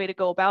not the way to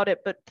go about it,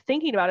 but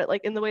thinking about it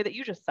like in the way that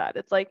you just said,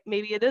 it's like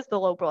maybe it is the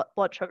low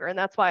blood sugar and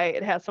that's why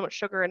it has so much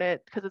sugar in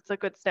it, because it's a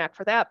good snack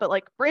for that. But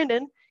like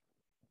Brandon,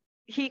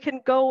 he can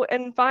go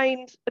and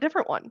find a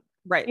different one.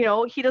 Right. You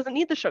know, he doesn't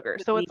need the sugar.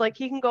 So it's like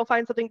he can go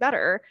find something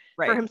better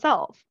for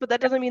himself. But that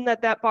doesn't mean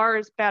that that bar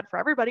is bad for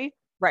everybody.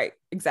 Right.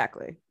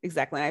 Exactly.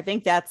 Exactly. And I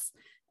think that's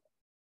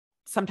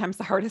sometimes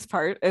the hardest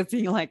part, is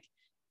being like,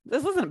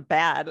 this isn't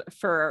bad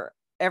for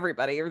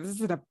everybody, or this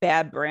isn't a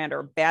bad brand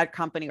or bad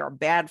company or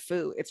bad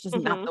food. It's just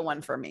not the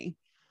one for me.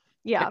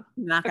 Yeah. It's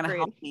not going to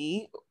help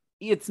me.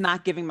 It's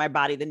not giving my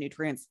body the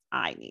nutrients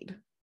I need.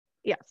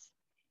 Yes.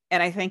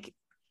 And I think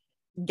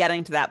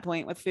getting to that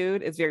point with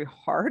food is very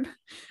hard.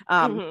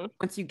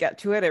 Once you get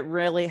to it, it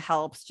really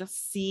helps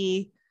just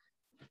see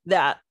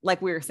that,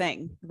 like we were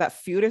saying,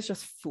 that food is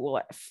just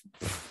foolish.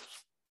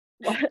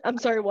 What? I'm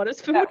sorry, what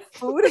is food? That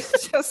food is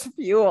just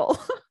fuel.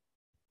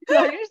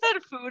 No, you just said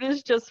food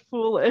is just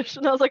foolish.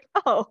 And I was like,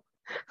 oh,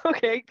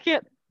 okay,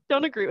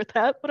 don't agree with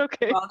that, but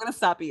okay. We're all gonna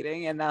stop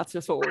eating, and that's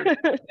just what we're doing.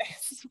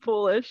 It's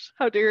foolish.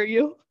 How dare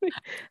you?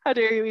 How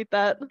dare you eat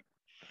that?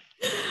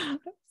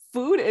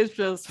 Food is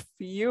just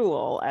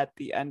fuel at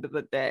the end of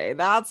the day.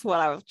 That's what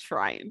I was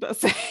trying to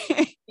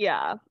say.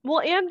 Yeah. Well,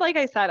 and like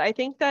I said, I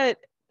think that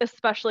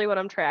especially when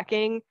I'm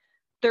tracking,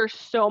 there's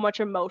so much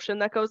emotion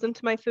that goes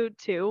into my food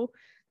too,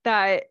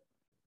 that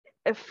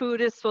if food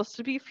is supposed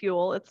to be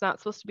fuel, it's not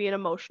supposed to be an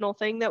emotional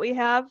thing that we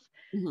have.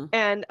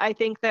 And I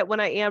think that when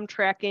I am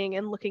tracking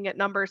and looking at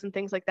numbers and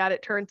things like that,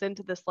 it turns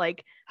into this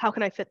like, how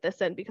can I fit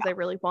this in because I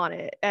really want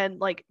it? And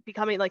like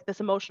becoming like this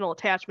emotional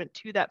attachment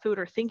to that food,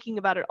 or thinking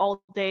about it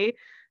all day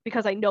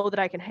because I know that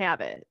I can have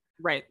it.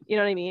 Right. You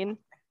know what I mean?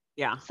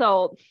 Yeah.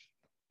 So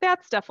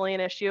that's definitely an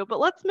issue, but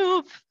let's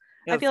move.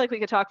 Yes. I feel like we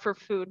could talk for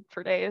food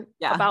for days,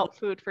 about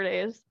food for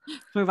days.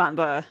 Move on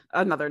to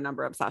another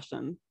number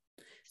obsession.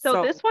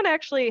 So this one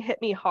actually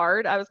hit me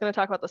hard. I was going to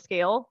talk about the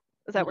scale.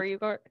 Is that where you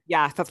go?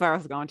 Yeah, that's where I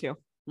was going to.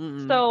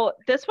 So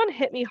this one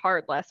hit me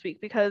hard last week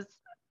because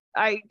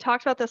I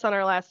talked about this on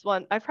our last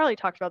one. I've probably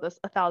talked about this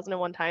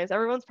 1,001 times.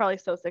 Everyone's probably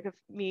so sick of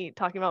me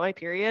talking about my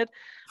period,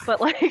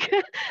 but like, hey,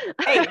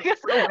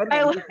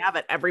 I have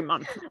it every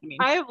month.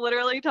 I have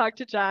literally talked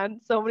to John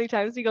so many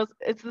times. He goes,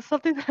 "Is this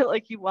something that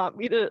like you want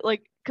me to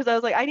like?" Because I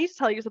was like, "I need to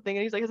tell you something,"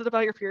 and he's like, "Is it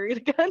about your period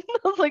again?"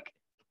 I was like,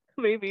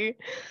 maybe.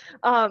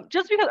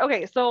 Just because,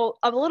 okay, so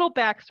a little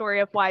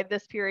backstory of why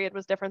this period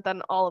was different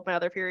than all of my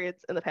other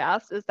periods in the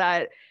past is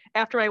that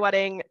after my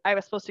wedding, I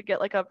was supposed to get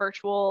like a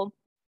virtual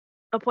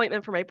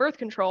appointment for my birth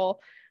control,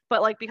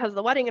 but like because of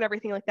the wedding and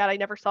everything like that, I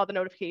never saw the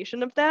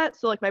notification of that.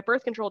 So like my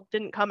birth control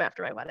didn't come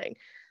after my wedding.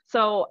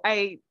 So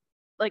I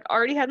like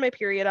already had my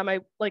period on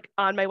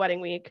my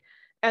wedding week.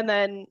 And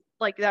then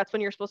like that's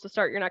when you're supposed to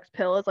start your next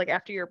pill, is like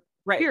after your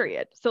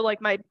period. So like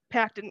my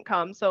pack didn't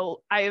come.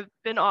 So I've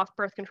been off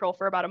birth control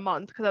for about a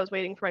month because I was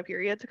waiting for my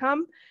period to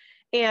come.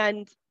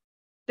 And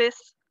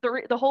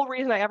the whole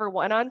reason I ever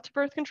went on to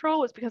birth control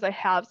was because I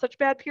have such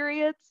bad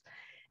periods.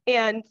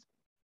 And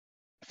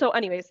so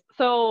anyways,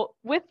 so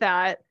with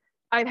that,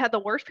 I've had the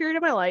worst period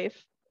of my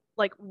life,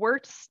 like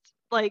worst,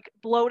 like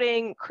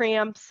bloating,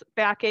 cramps,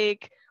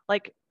 backache,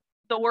 like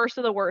the worst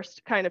of the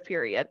worst kind of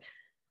period.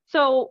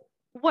 So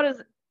what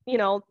does,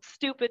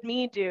 stupid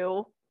me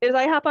do is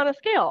I hop on a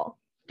scale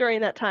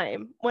during that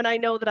time when I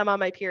know that I'm on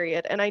my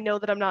period and I know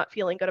that I'm not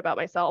feeling good about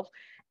myself.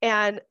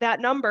 And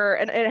that number,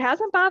 and it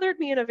hasn't bothered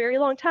me in a very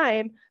long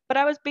time, but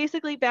I was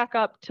basically back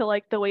up to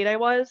like the weight I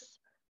was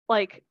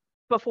like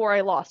before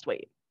I lost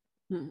weight.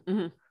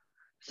 Mm-hmm.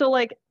 So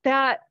like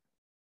that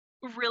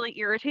really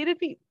irritated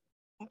me.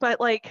 But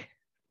like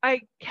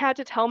I had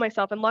to tell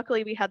myself, and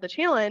luckily we had the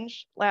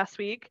challenge last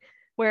week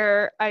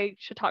where I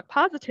should talk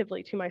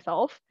positively to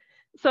myself.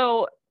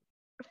 So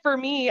for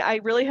me, I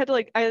really had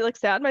to I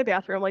sat in my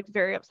bathroom like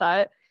very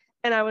upset,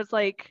 and I was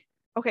like,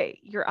 okay,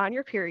 you're on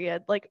your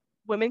period. Like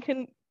women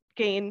can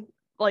gain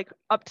like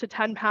up to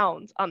 10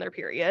 pounds on their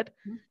period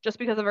just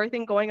because of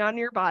everything going on in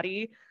your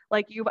body.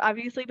 Like you've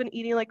obviously been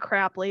eating like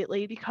crap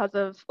lately because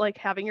of like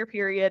having your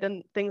period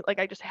and things. Like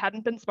I just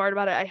hadn't been smart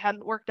about it. I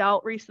hadn't worked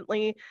out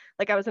recently.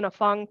 Like I was in a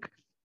funk.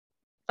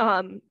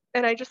 And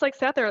I just like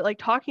sat there like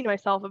talking to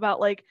myself about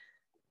like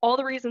all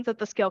the reasons that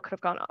the scale could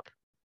have gone up.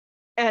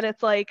 And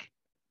it's like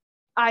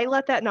I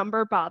let that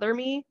number bother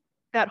me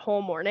that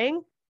whole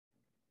morning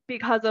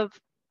because of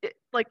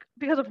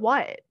because of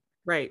what?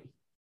 Right.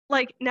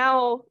 Like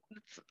now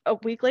it's a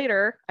week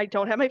later, I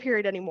don't have my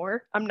period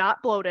anymore. I'm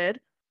not bloated.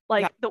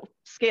 Like the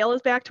scale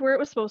is back to where it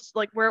was supposed to,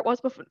 like where it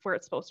was before, where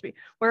it's supposed to be,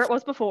 where it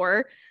was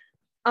before.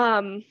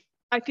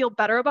 I feel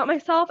better about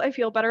myself. I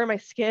feel better in my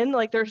skin.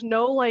 Like there's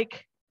no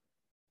like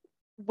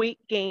weight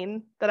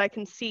gain that I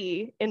can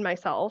see in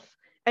myself.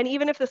 And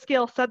even if the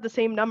scale said the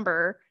same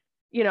number,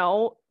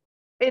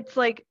 it's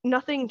like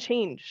nothing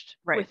changed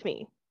with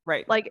me.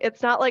 Right. Like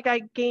it's not like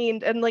I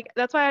gained, and like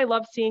that's why I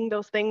love seeing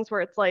those things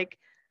where it's like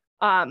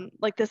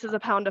this is a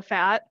pound of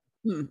fat.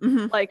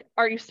 Mm-hmm. Like,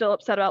 are you still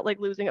upset about like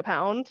losing a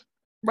pound?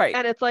 Right.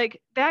 And it's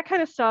like that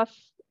kind of stuff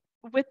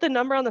with the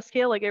number on the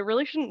scale, like it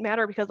really shouldn't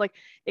matter because like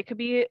it could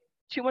be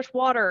too much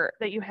water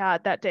that you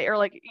had that day, or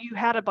like you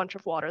had a bunch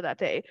of water that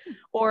day,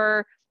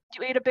 or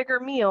you ate a bigger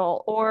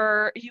meal,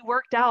 or you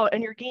worked out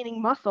and you're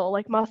gaining muscle.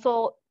 Like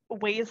muscle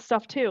weighs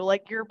stuff too.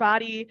 Like your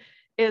body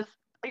is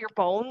your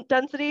bone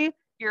density,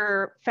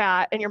 your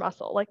fat, and your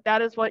muscle. Like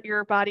that is what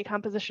your body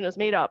composition is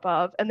made up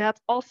of. And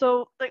that's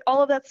also like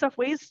all of that stuff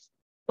weighs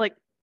like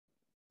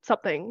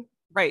something.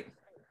 Right.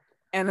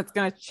 And it's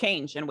going to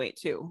change in weight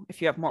too.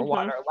 If you have more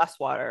water, less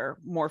water,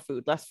 more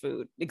food, less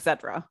food,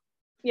 etc.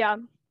 Yeah.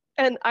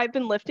 And I've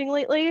been lifting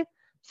lately.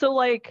 So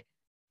like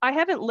I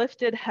haven't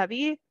lifted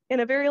heavy in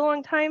a very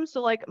long time.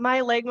 So like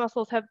my leg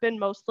muscles have been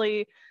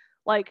mostly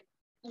like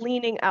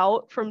leaning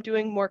out from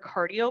doing more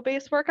cardio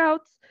based workouts.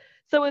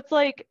 So it's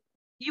like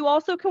you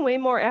also can weigh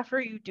more after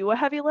you do a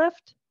heavy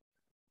lift,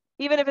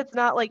 even if it's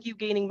not like you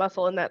gaining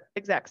muscle in that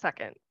exact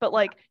second, but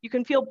like you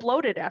can feel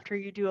bloated after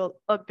you do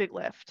a big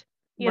lift.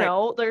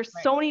 There's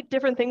so many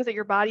different things that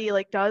your body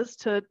like does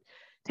to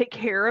take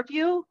care of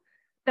you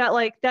that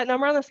like that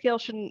number on the scale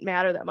shouldn't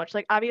matter that much.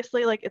 Like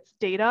obviously like it's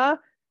data,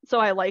 so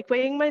I like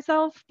weighing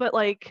myself, but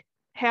like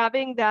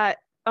having that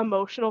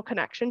emotional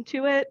connection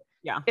to it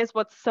is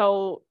what's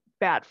so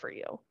bad for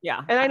you.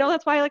 Yeah. And I know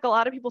that's why like a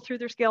lot of people threw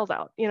their scales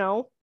out,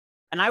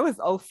 And I was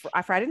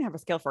I didn't have a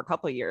scale for a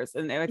couple of years,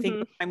 and I think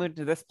when I moved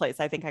to this place,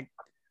 I think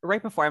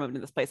right before I moved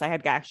to this place, I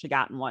had actually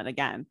gotten one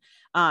again.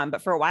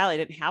 But for a while, I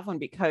didn't have one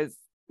because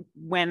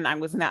when I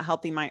was in that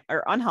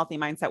unhealthy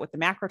mindset with the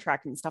macro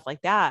tracking and stuff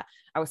like that,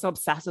 I was so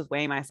obsessed with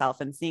weighing myself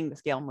and seeing the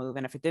scale move.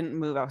 And if it didn't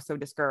move, I was so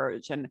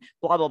discouraged and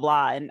blah, blah,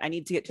 blah. And I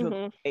need to get to a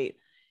goal weight.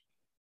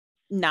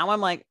 Now I'm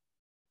like,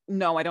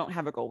 no, I don't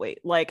have a goal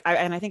weight. Like,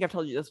 I think I've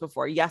told you this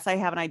before. Yes, I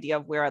have an idea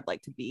of where I'd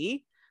like to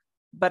be.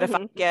 But if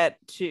I get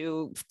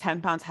to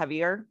 10 pounds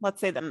heavier,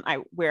 let's say, than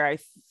where I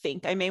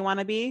think I may want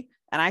to be,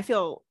 and I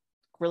feel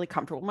really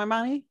comfortable with my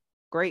body,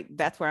 great.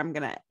 That's where I'm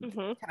going to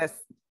kind of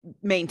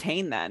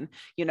maintain then,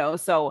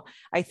 so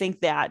I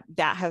think that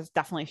has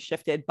definitely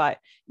shifted, but,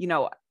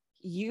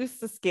 use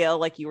the scale,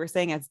 like you were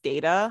saying, as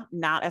data,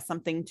 not as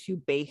something to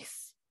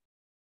base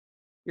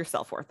your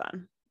self-worth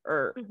on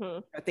or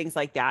things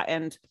like that.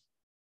 And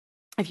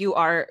if you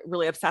are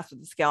really obsessed with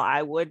the scale,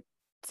 I would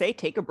say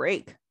take a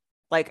break.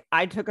 Like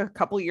I took a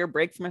couple year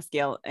break from a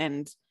scale,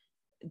 and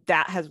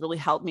that has really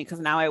helped me because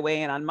now I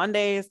weigh in on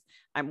Mondays.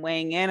 I'm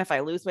weighing in. If I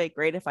lose weight,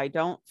 great. If I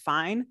don't,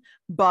 fine.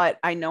 But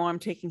I know I'm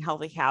taking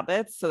healthy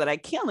habits so that I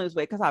can lose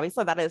weight, because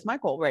obviously that is my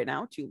goal right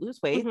now, to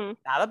lose weight. Not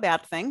a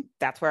bad thing.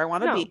 That's where I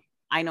want to be.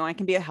 I know I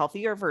can be a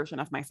healthier version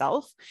of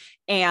myself.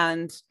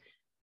 And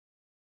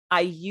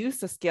I use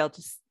the scale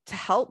to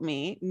help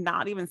me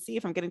not even see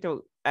if I'm getting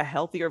to a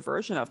healthier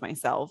version of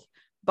myself,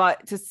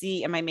 but to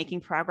see, am I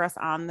making progress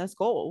on this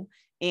goal?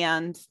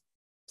 And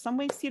some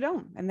weeks you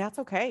don't, and that's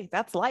okay.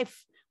 That's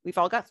life. We've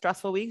all got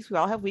stressful weeks. We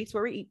all have weeks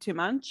where we eat too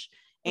much,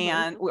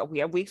 and we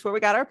have weeks where we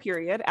got our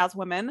period. As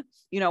women,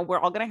 we're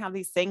all going to have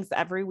these things.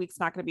 Every week's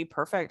not going to be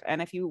perfect.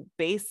 And if you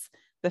base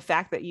the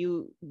fact that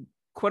you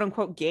quote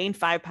unquote gained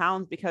 5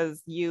 pounds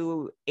because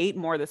you ate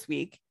more this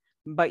week,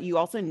 but you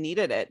also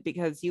needed it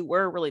because you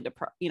were really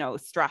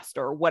stressed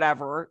or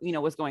whatever,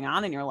 was going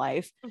on in your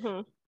life,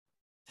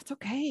 that's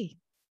okay.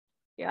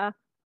 Yeah.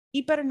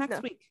 Eat better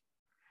next week.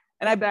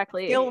 And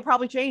exactly. Scale will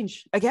probably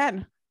change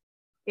again.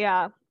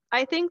 Yeah.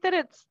 I think that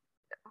it's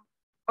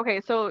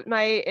okay. So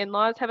my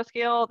in-laws have a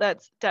scale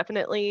that's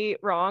definitely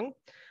wrong.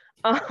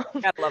 Um,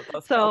 I love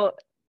those scales. so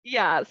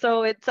yeah,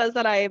 so it says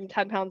that I am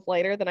 10 pounds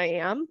lighter than I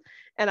am.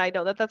 And I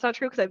know that that's not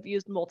true because I've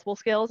used multiple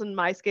scales and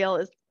my scale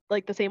is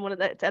like the same one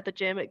that's at the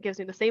gym. It gives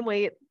me the same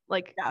weight,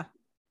 like Yeah.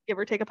 give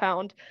or take a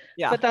pound.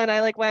 Yeah. But then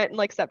I like went and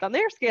like stepped on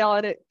their scale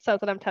and it says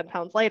that I'm 10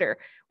 pounds lighter,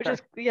 which Sure.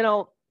 is,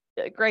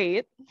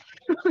 great,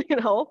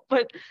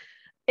 but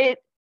it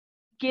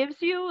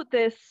gives you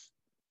this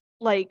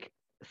like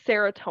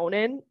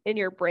serotonin in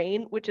your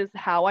brain, which is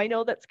how I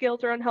know that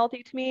scales are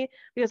unhealthy to me.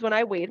 Because when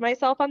I weighed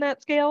myself on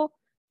that scale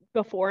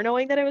before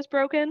knowing that it was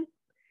broken,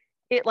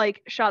 it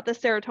like shot the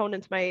serotonin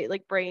into my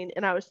like brain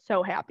and I was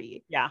so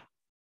happy. Yeah.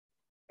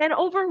 And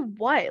over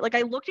what? Like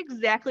I looked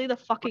exactly the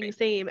fucking Right.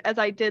 same as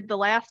I did the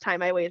last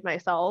time I weighed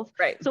myself.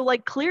 Right. So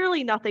like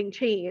clearly nothing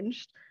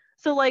changed.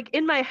 So like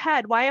in my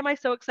head, why am I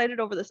so excited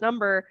over this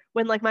number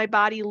when like my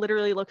body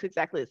literally looks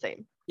exactly the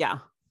same? Yeah.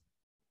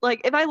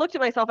 Like if I looked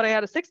at myself and I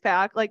had a six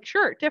pack, like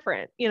sure,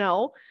 different,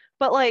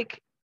 but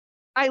like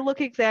I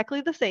look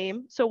exactly the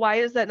same. So why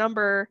is that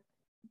number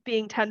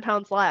being 10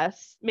 pounds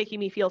less making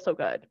me feel so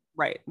good?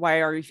 Right.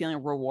 Why are you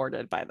feeling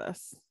rewarded by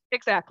this?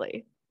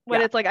 Exactly. When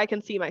Yeah. it's like I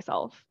can see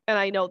myself and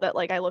I know that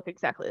like I look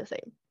exactly the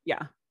same.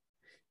 Yeah.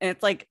 And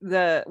it's like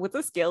with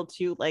the scale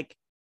too, like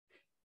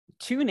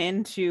tune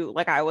into,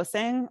 like I was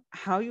saying,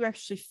 how you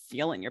actually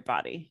feel in your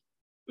body.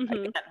 Mm-hmm.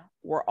 Again,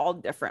 we're all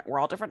different. We're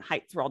all different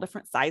heights. We're all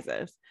different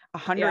sizes. Yeah.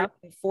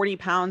 140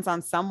 pounds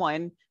on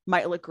someone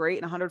might look great,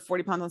 and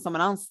 140 pounds on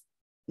someone else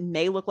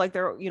may look like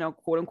they're,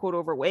 quote unquote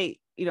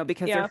overweight,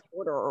 because Yeah. they're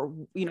shorter, or,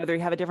 they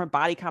have a different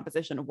body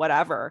composition,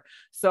 whatever.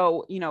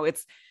 So,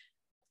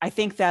 I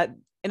think that,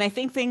 and I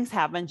think things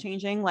have been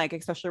changing, like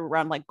especially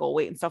around like goal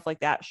weight and stuff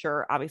like that.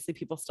 Sure, obviously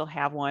people still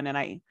have one, and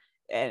I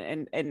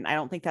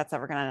don't think that's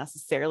ever going to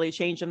necessarily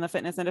change in the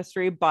fitness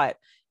industry, but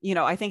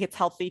I think it's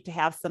healthy to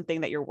have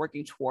something that you're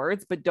working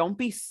towards, but don't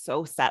be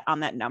so set on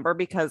that number,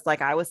 because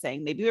like I was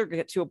saying, maybe you're going to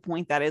get to a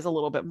point that is a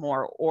little bit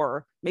more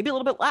or maybe a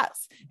little bit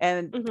less,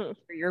 and Mm-hmm.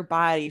 your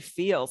body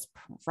feels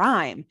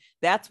prime.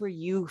 That's where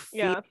you feel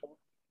Yeah.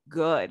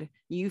 good,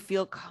 you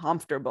feel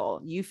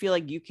comfortable, you feel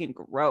like you can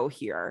grow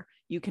here,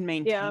 you can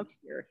maintain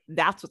here.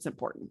 That's what's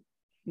important,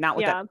 not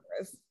what that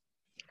is.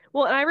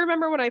 Well, and I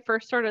remember when I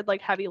first started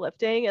like heavy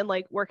lifting and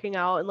like working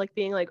out and like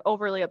being like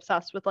overly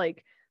obsessed with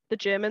like the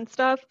gym and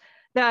stuff,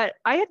 that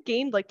I had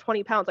gained like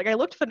 20 pounds. Like I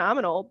looked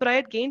phenomenal, but I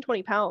had gained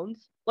 20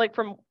 pounds like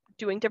from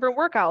doing different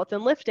workouts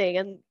and lifting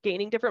and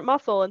gaining different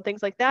muscle and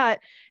things like that.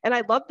 And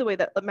I loved the way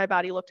that my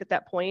body looked at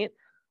that point,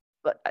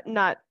 but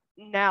not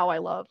now. I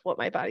love what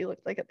my body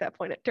looked like at that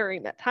point.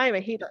 During that time, I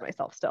hated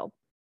myself still.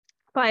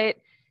 But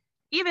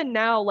even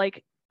now,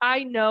 like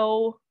I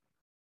know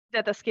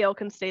that the scale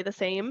can stay the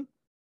same.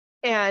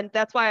 And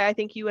that's why I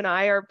think you and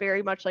I are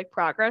very much like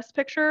progress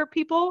picture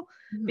people,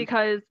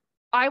 because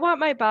I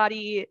want my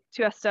body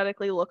to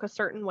aesthetically look a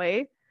certain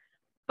way.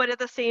 But at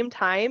the same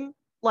time,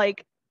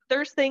 like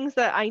there's things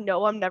that I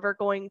know I'm never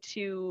going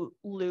to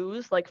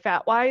lose, like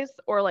fat wise,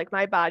 or like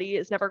my body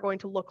is never going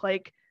to look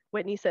like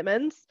Whitney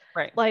Simmons.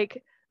 Right.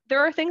 Like there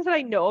are things that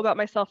I know about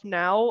myself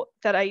now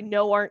that I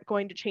know aren't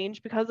going to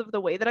change because of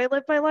the way that I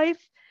live my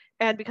life.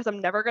 And because I'm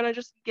never going to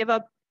just give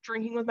up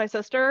drinking with my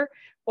sister,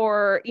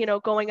 or,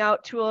 going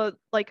out to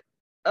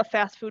a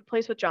fast food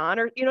place with John,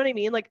 or you know what I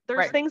mean? Like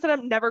there's things that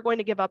I'm never going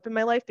to give up in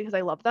my life because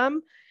I love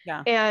them.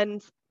 Yeah.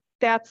 And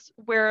that's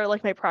where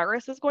like my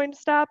progress is going to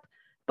stop.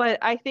 But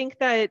I think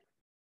that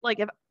like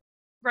if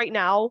right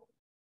now,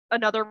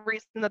 another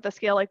reason that the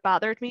scale like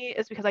bothered me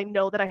is because I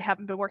know that I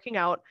haven't been working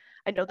out.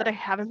 I know that I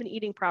haven't been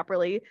eating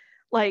properly.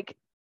 Like,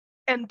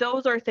 and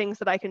those are things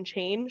that I can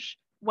change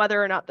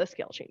whether or not the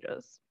scale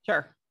changes.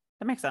 Sure.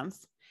 That makes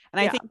sense. And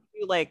I think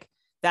like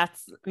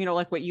that's,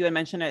 like what you had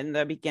mentioned in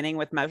the beginning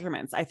with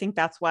measurements. I think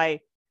that's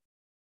why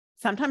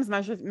sometimes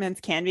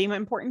measurements can be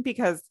important,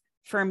 because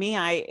for me,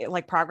 I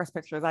like progress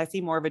pictures. I see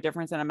more of a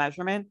difference in a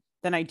measurement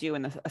than I do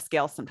in a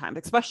scale sometimes,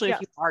 especially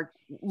if you are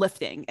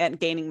lifting and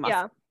gaining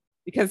muscle,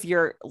 because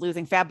you're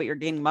losing fat, but you're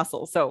gaining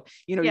muscle. So,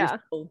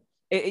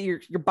 your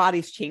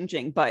body's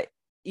changing, but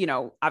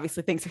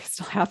obviously things are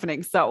still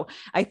happening. So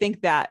I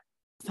think that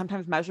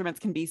sometimes measurements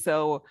can be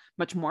so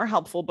much more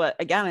helpful, but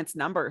again, it's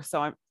numbers.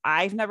 So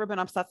I've never been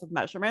obsessed with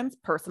measurements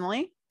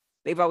personally.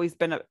 They've always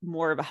been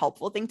more of a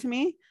helpful thing to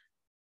me,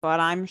 but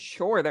I'm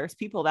sure there's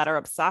people that are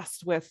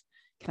obsessed with,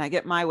 can I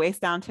get my waist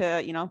down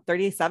to,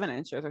 37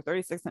 inches or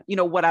 36,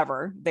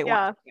 whatever they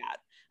want to get.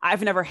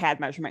 I've never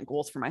had measurement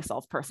goals for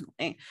myself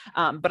personally.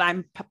 But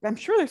I'm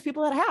sure there's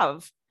people that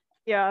have.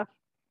 Yeah.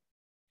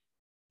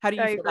 How do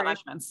you feel about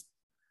measurements?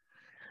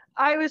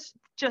 I was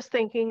just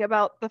thinking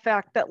about the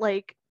fact that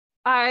like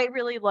I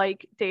really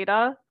like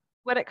data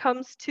when it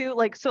comes to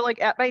like, so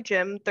like at my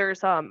gym,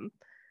 there's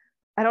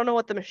I don't know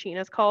what the machine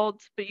is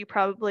called, but you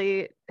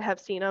probably have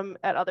seen them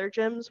at other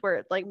gyms where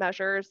it like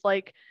measures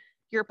like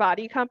your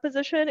body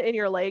composition in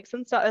your legs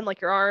and stuff, and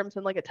like your arms,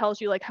 and like it tells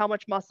you like how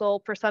much muscle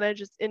percentage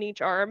is in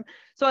each arm.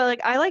 So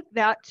I like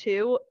that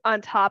too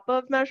on top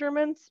of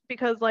measurements,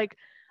 because like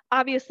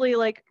obviously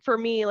like for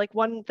me, like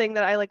one thing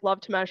that I like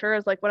love to measure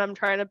is like when I'm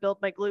trying to build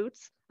my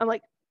glutes, I'm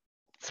like,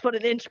 let's put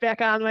an inch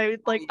back on my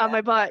like on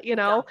my butt, you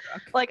know?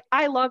 Like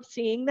I love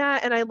seeing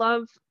that. And I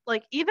love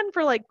like even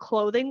for like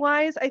clothing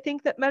wise, I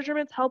think that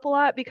measurements help a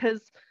lot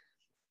because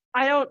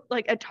I don't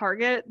like at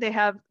Target, they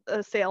have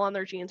a sale on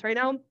their jeans right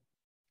now.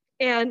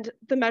 And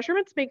the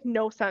measurements make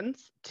no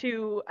sense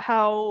to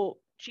how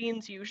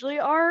jeans usually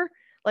are,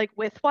 like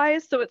width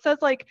wise. So it says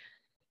like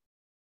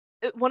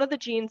one of the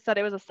jeans said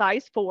it was a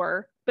size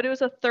 4, but it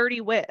was a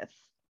 30 width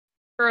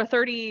or a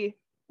 30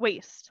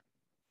 waist,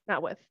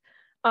 not width.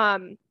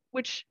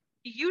 Which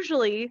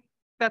usually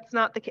that's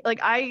not the case. Like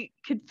I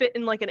could fit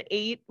in like an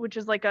 8, which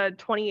is like a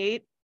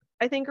 28,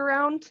 I think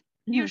around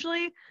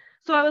usually.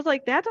 So I was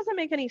like, that doesn't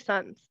make any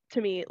sense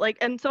to me. Like,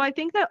 and so I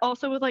think that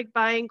also with like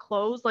buying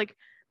clothes, like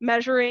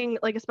measuring,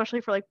 like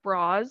especially for like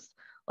bras,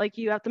 like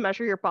you have to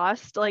measure your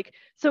bust. Like,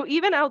 so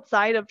even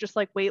outside of just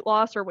like weight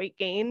loss or weight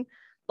gain,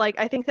 like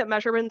I think that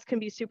measurements can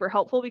be super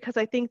helpful because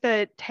I think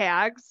that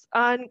tags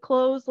on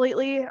clothes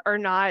lately are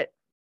not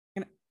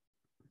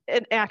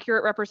an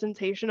accurate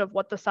representation of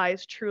what the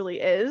size truly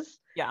is.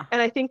 Yeah.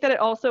 And I think that it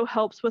also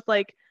helps with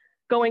like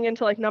going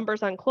into like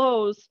numbers on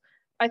clothes.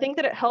 I think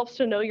that it helps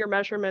to know your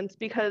measurements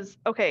because,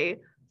 okay,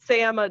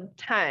 say I'm a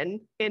 10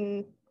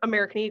 in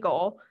American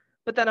Eagle,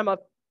 but then I'm a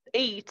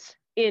 8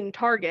 in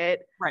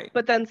Target. Right.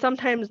 But then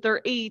sometimes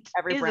their 8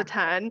 is a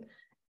 10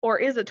 or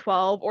is a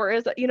 12 or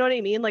is, you know what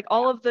I mean? Like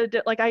all of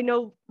the, like, I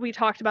know we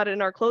talked about it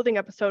in our clothing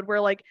episode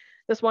where like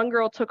this one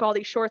girl took all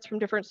these shorts from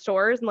different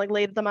stores and like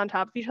laid them on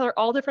top of each other,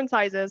 all different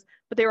sizes,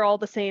 but they were all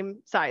the same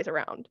size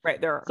around.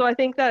 Right. There. So I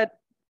think that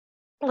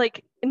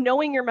like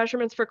knowing your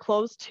measurements for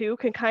clothes too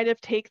can kind of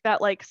take that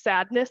like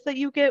sadness that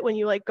you get when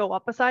you like go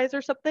up a size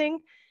or something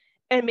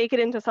and make it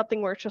into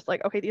something where it's just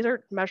like, okay, these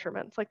are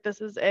measurements. Like this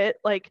is it.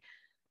 Like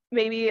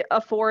maybe a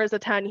 4 is a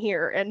 10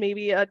 here and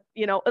maybe a,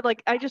 you know,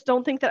 like I just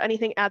don't think that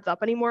anything adds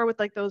up anymore with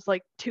like those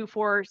like 2,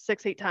 4,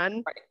 6, 8,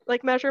 10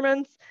 like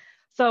measurements.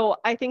 So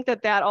I think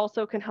that that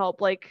also can help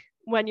like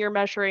when you're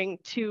measuring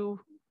to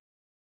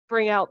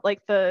bring out like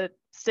the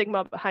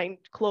stigma behind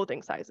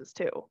clothing sizes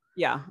too.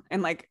 Yeah.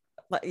 And like,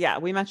 yeah,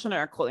 we mentioned in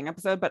our clothing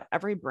episode, but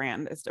every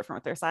brand is different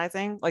with their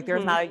sizing. Like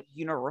there's not a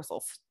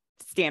universal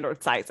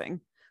standard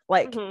sizing.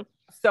 Like,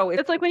 so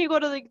it's like when you go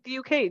to like the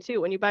UK too,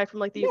 when you buy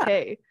from like the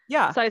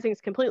UK, sizing is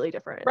completely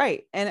different.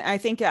 Right. And I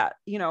think,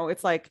 you know,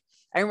 it's like,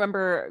 I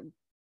remember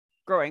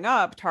growing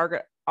up,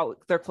 Target,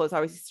 their clothes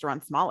always used to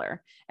run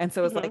smaller. And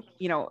so it's like,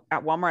 you know,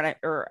 at Walmart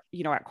or,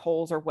 you know, at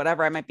Kohl's or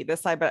whatever, I might be this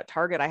size, but at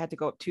Target, I had to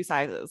go up 2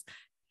 sizes.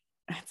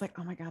 And it's like,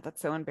 oh my God,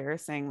 that's so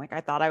embarrassing. Like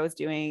I thought I was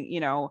doing, you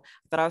know,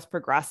 that I was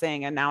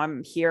progressing and now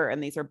I'm here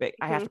and these are big.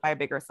 I have to buy a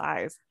bigger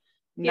size.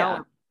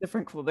 No,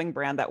 different clothing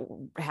brand that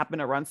happen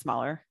to run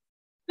smaller.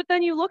 But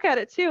then you look at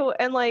it too,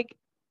 and like,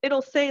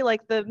 it'll say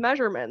like the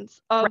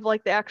measurements of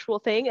like the actual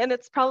thing. And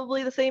it's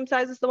probably the same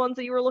size as the ones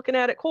that you were looking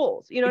at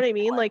Kohl's. You know what I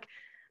mean? Like,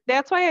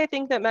 that's why I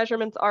think that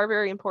measurements are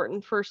very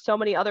important for so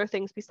many other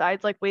things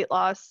besides like weight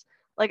loss.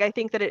 Like, I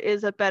think that it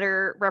is a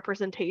better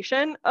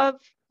representation of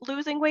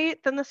losing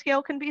weight than the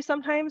scale can be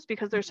sometimes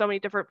because there's so many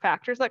different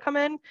factors that come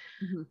in.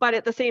 But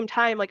at the same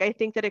time, like, I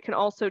think that it can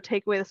also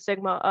take away the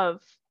stigma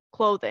of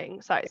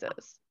clothing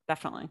sizes.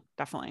 Definitely.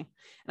 And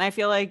I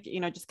feel like, you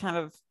know, just kind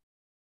of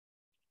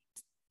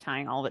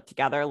tying all of it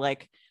together,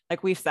 like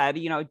we've said,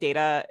 you know,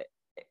 data,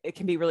 it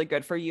can be really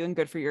good for you and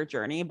good for your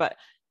journey, but,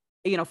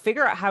 you know,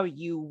 figure out how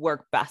you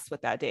work best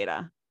with that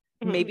data.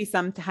 Maybe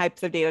some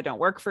types of data don't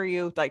work for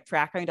you, like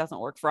tracking doesn't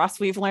work for us,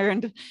 we've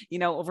learned, you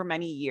know, over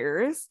many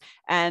years.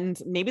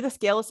 And maybe the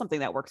scale is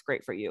something that works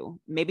great for you.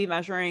 Maybe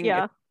measuring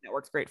that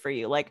works great for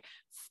you. Like,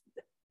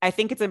 I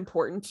think it's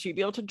important to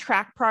be able to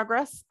track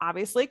progress,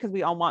 obviously, because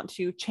we all want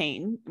to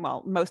change.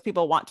 Well, most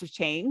people want to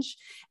change,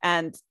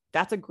 and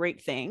that's a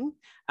great thing.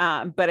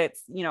 But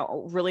it's, you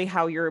know, really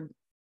how you're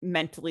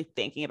mentally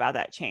thinking about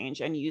that change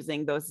and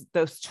using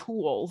those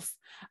tools.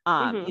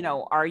 You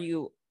know, are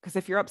you, because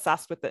if you're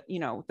obsessed with the, you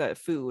know, the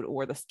food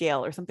or the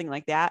scale or something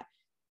like that,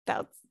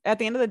 that's at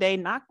the end of the day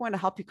not going to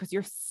help you because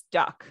you're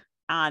stuck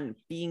on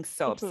being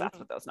so obsessed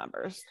with those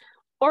numbers.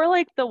 Or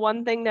like the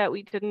one thing that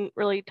we didn't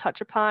really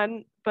touch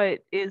upon, but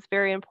is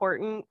very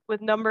important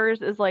with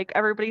numbers is like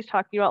everybody's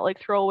talking about like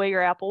throw away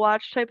your Apple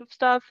Watch type of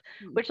stuff,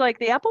 which like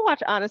the Apple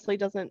Watch honestly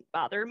doesn't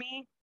bother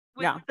me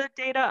with the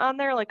data on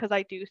there, like, because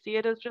I do see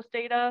it as just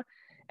data.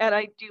 And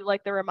I do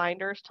like the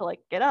reminders to like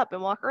get up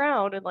and walk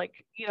around and like,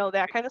 you know,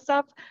 that kind of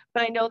stuff.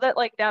 But I know that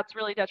like that's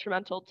really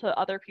detrimental to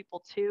other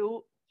people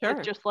too. Sure.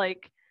 With just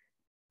like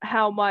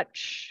how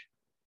much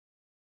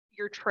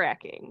you're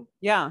tracking.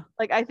 Yeah.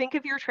 Like I think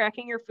if you're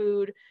tracking your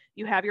food,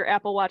 you have your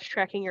Apple Watch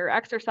tracking your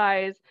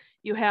exercise,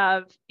 you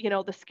have, you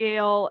know, the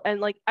scale, and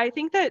like I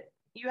think that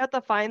you have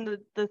to find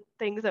the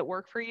things that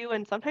work for you,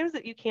 and sometimes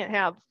that you can't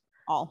have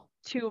all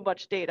too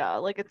much data.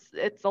 Like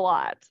it's a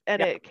lot,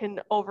 and it can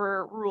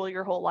overrule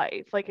your whole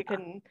life. Like it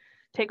can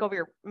take over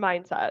your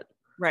mindset.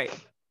 Right.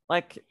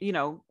 Like, you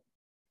know,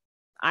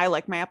 I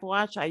like my Apple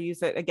Watch. I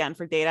use it again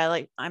for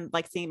data. I'm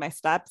like seeing my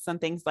steps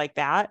and things like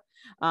that.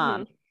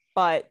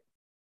 But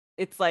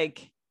it's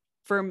like,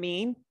 For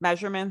me,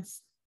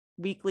 measurements,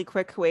 weekly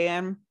quick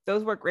weigh-in,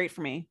 those work great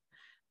for me.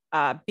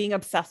 Being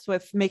obsessed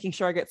with making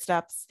sure I get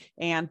steps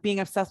and being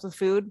obsessed with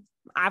food,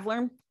 I've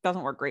learned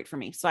doesn't work great for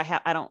me. So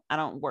I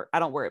don't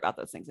worry about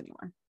those things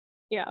anymore.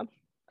 Yeah,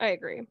 I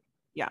agree.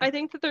 Yeah. I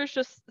think that there's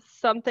just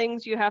some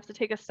things you have to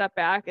take a step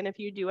back. And if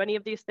you do any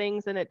of these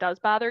things and it does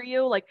bother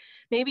you, like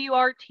maybe you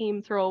are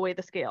team throw away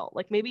the scale.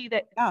 Like maybe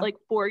that like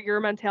for your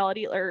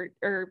mentality or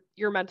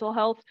your mental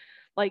health,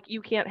 like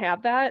you can't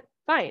have that.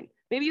 Fine.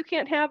 Maybe you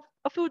can't have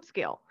a food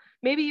scale.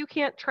 Maybe you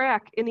can't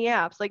track in the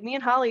apps. Like me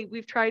and Holly,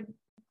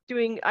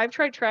 I've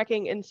tried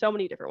tracking in so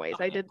many different ways.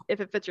 I did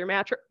if it fits your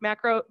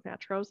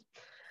macros.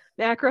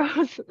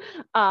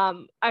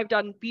 I've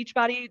done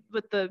Beachbody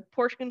with the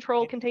portion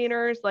control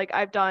containers. Like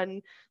I've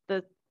done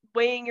the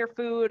weighing your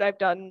food. I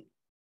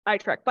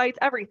track bites,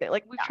 everything.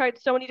 Like we've tried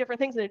so many different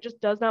things and it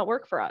just does not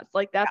work for us.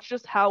 Like that's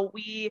just how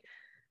we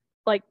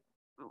like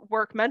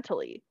work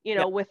mentally,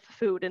 with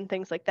food and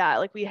things like that.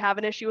 Like we have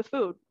an issue with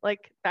food.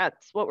 Like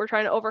that's what we're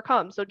trying to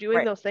overcome. So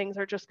doing those things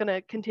are just going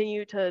to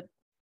continue to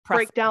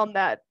break down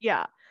that.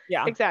 Yeah,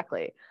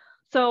 exactly.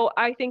 So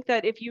I think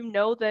that if you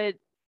know that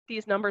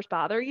these numbers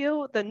bother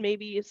you, then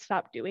maybe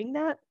stop doing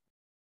that.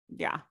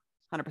 Yeah,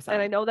 100%.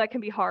 And I know that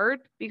can be hard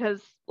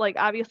because like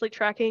obviously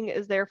tracking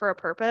is there for a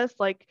purpose.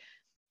 Like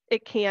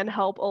it can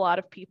help a lot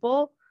of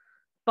people,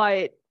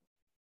 but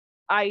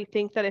I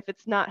think that if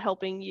it's not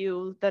helping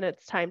you, then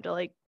it's time to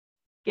like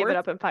give it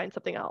up and find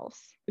something else.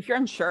 If you're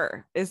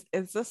unsure, is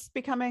this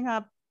becoming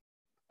an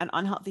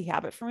unhealthy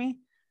habit for me?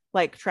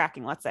 Like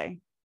tracking, let's say.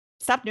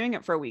 Stop doing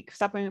it for a week,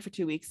 stop doing it for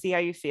 2 weeks, see how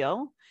you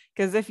feel.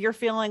 Because if you're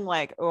feeling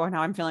like, oh,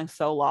 now I'm feeling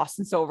so lost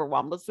and so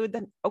overwhelmed with food,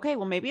 then okay,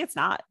 well, maybe it's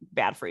not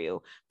bad for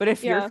you. But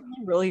if you're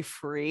feeling really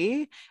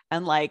free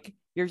and like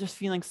you're just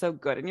feeling so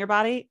good in your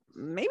body,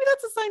 maybe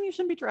that's a sign you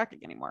shouldn't be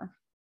tracking anymore.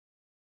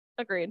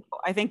 Agreed.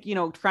 I think,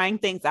 trying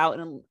things out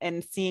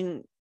and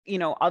seeing,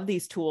 of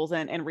these tools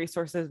and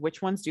resources,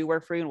 which ones do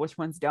work for you and which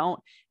ones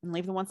don't, and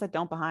leave the ones that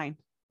don't behind.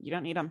 You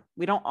don't need them.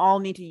 We don't all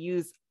need to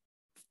use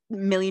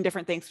million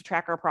different things to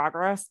track our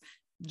progress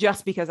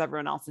just because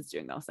everyone else is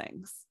doing those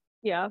things.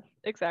 Yeah,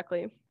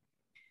 exactly.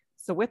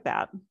 So with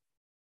that,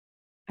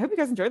 I hope you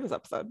guys enjoyed this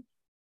episode.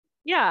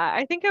 Yeah,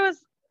 I think it was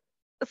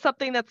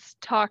something that's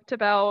talked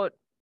about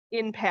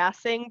in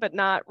passing, but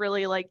not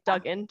really like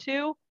dug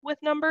into with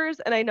numbers.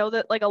 And I know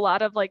that like a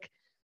lot of like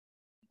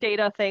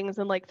data things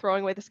and like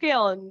throwing away the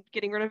scale and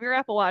getting rid of your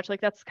Apple Watch,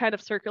 like that's kind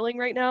of circling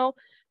right now.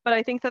 But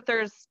I think that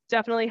there's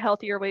definitely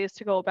healthier ways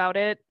to go about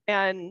it.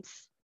 And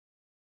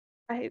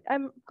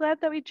I'm glad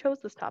that we chose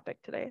this topic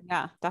today.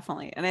 Yeah,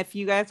 definitely. And if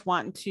you guys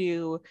want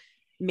to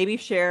maybe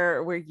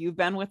share where you've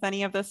been with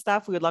any of this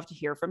stuff, we would love to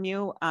hear from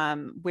you.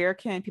 Where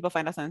can people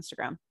find us on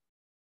Instagram?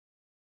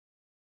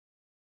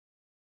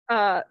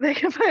 They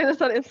can find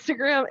us on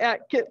Instagram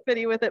at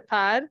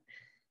getfittywithitpod,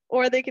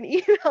 or they can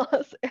email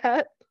us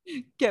at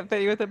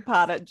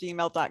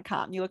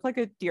getfittywithitpod@gmail.com. You look like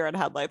a deer in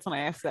headlights when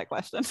I asked that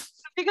question.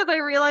 Because I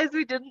realized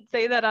we didn't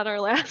say that on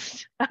our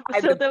last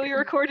episode that we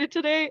recorded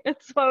today. And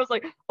so I was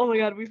like, oh my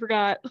God, we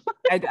forgot.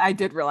 I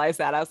did realize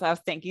that. I was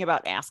thinking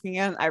about asking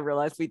it. I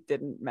realized we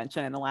didn't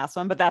mention it in the last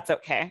one, but that's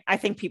okay. I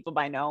think people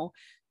by now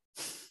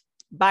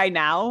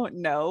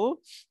know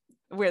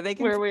where they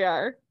can where we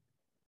are.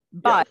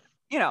 But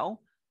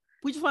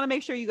we just want to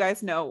make sure you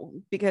guys know,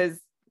 because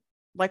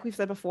like we've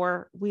said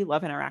before, we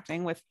love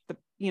interacting with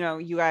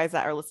you guys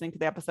that are listening to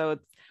the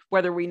episodes,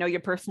 whether we know you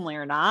personally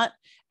or not.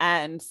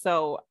 And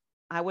so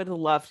I would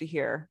love to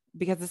hear,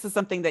 because this is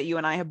something that you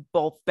and I have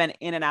both been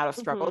in and out of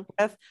struggle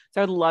with.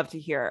 So I'd love to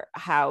hear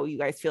how you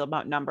guys feel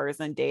about numbers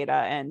and data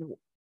and,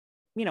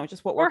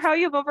 just what works. Or how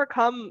you've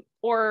overcome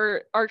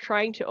or are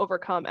trying to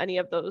overcome any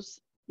of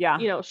those,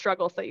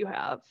 struggles that you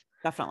have.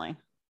 Definitely.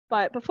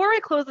 But before I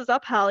close this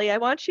up, Holly, I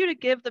want you to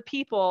give the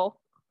people,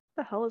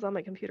 what the hell is on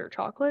my computer?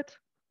 Chocolate?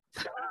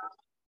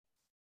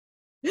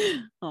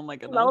 Oh my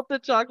goodness.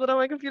 Melted chocolate on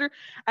my computer.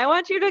 I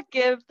want you to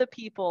give the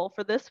people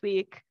for this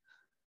week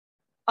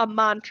a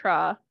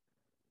mantra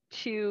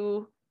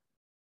to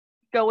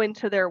go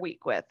into their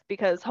week with,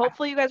 because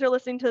hopefully you guys are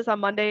listening to this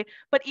on Monday,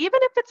 but even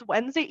if it's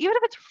Wednesday, even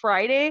if it's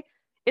Friday,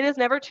 it is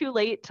never too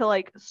late to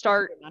like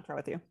start mantra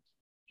with you.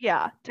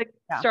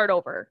 Start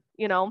over,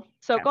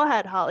 So go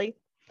ahead, Holly.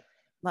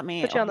 Let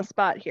me put you on the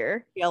spot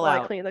here. While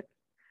I clean the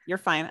You're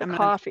fine. I'm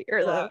coffee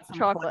or the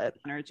chocolate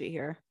energy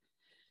here.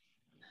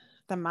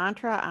 The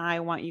mantra I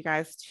want you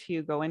guys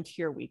to go into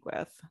your week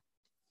with.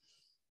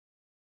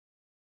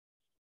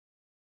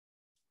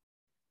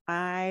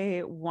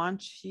 I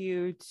want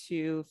you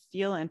to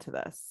feel into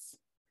this.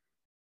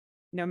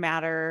 No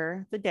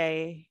matter the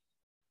day,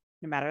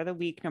 no matter the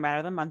week, no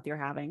matter the month you're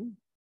having,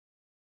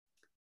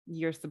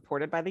 you're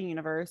supported by the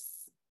universe.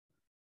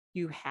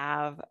 You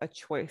have a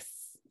choice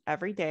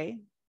every day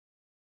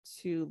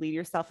to lead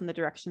yourself in the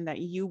direction that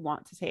you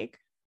want to take.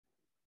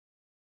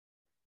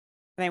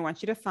 And I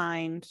want you to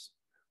find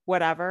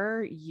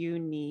whatever you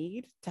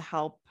need to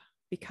help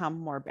become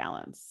more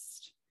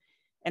balanced.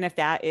 And if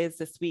that is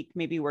this week,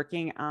 maybe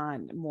working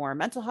on more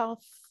mental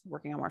health,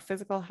 working on more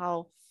physical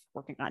health,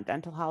 working on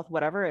dental health,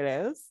 whatever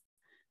it is,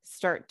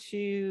 start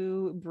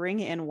to bring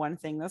in one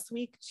thing this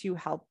week to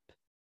help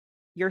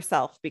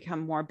yourself become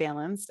more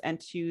balanced and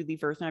to the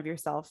version of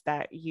yourself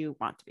that you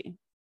want to be.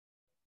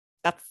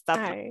 That's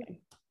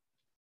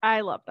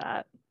I love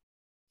that.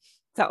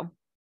 So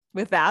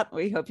with that,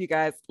 we hope you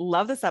guys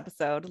love this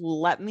episode.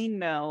 Let me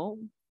know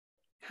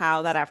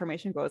how that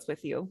affirmation goes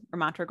with you or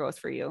mantra goes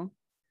for you,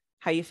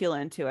 how you feel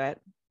into it.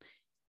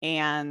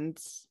 And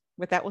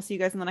with that, we'll see you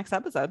guys in the next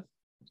episode.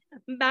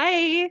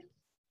 Bye.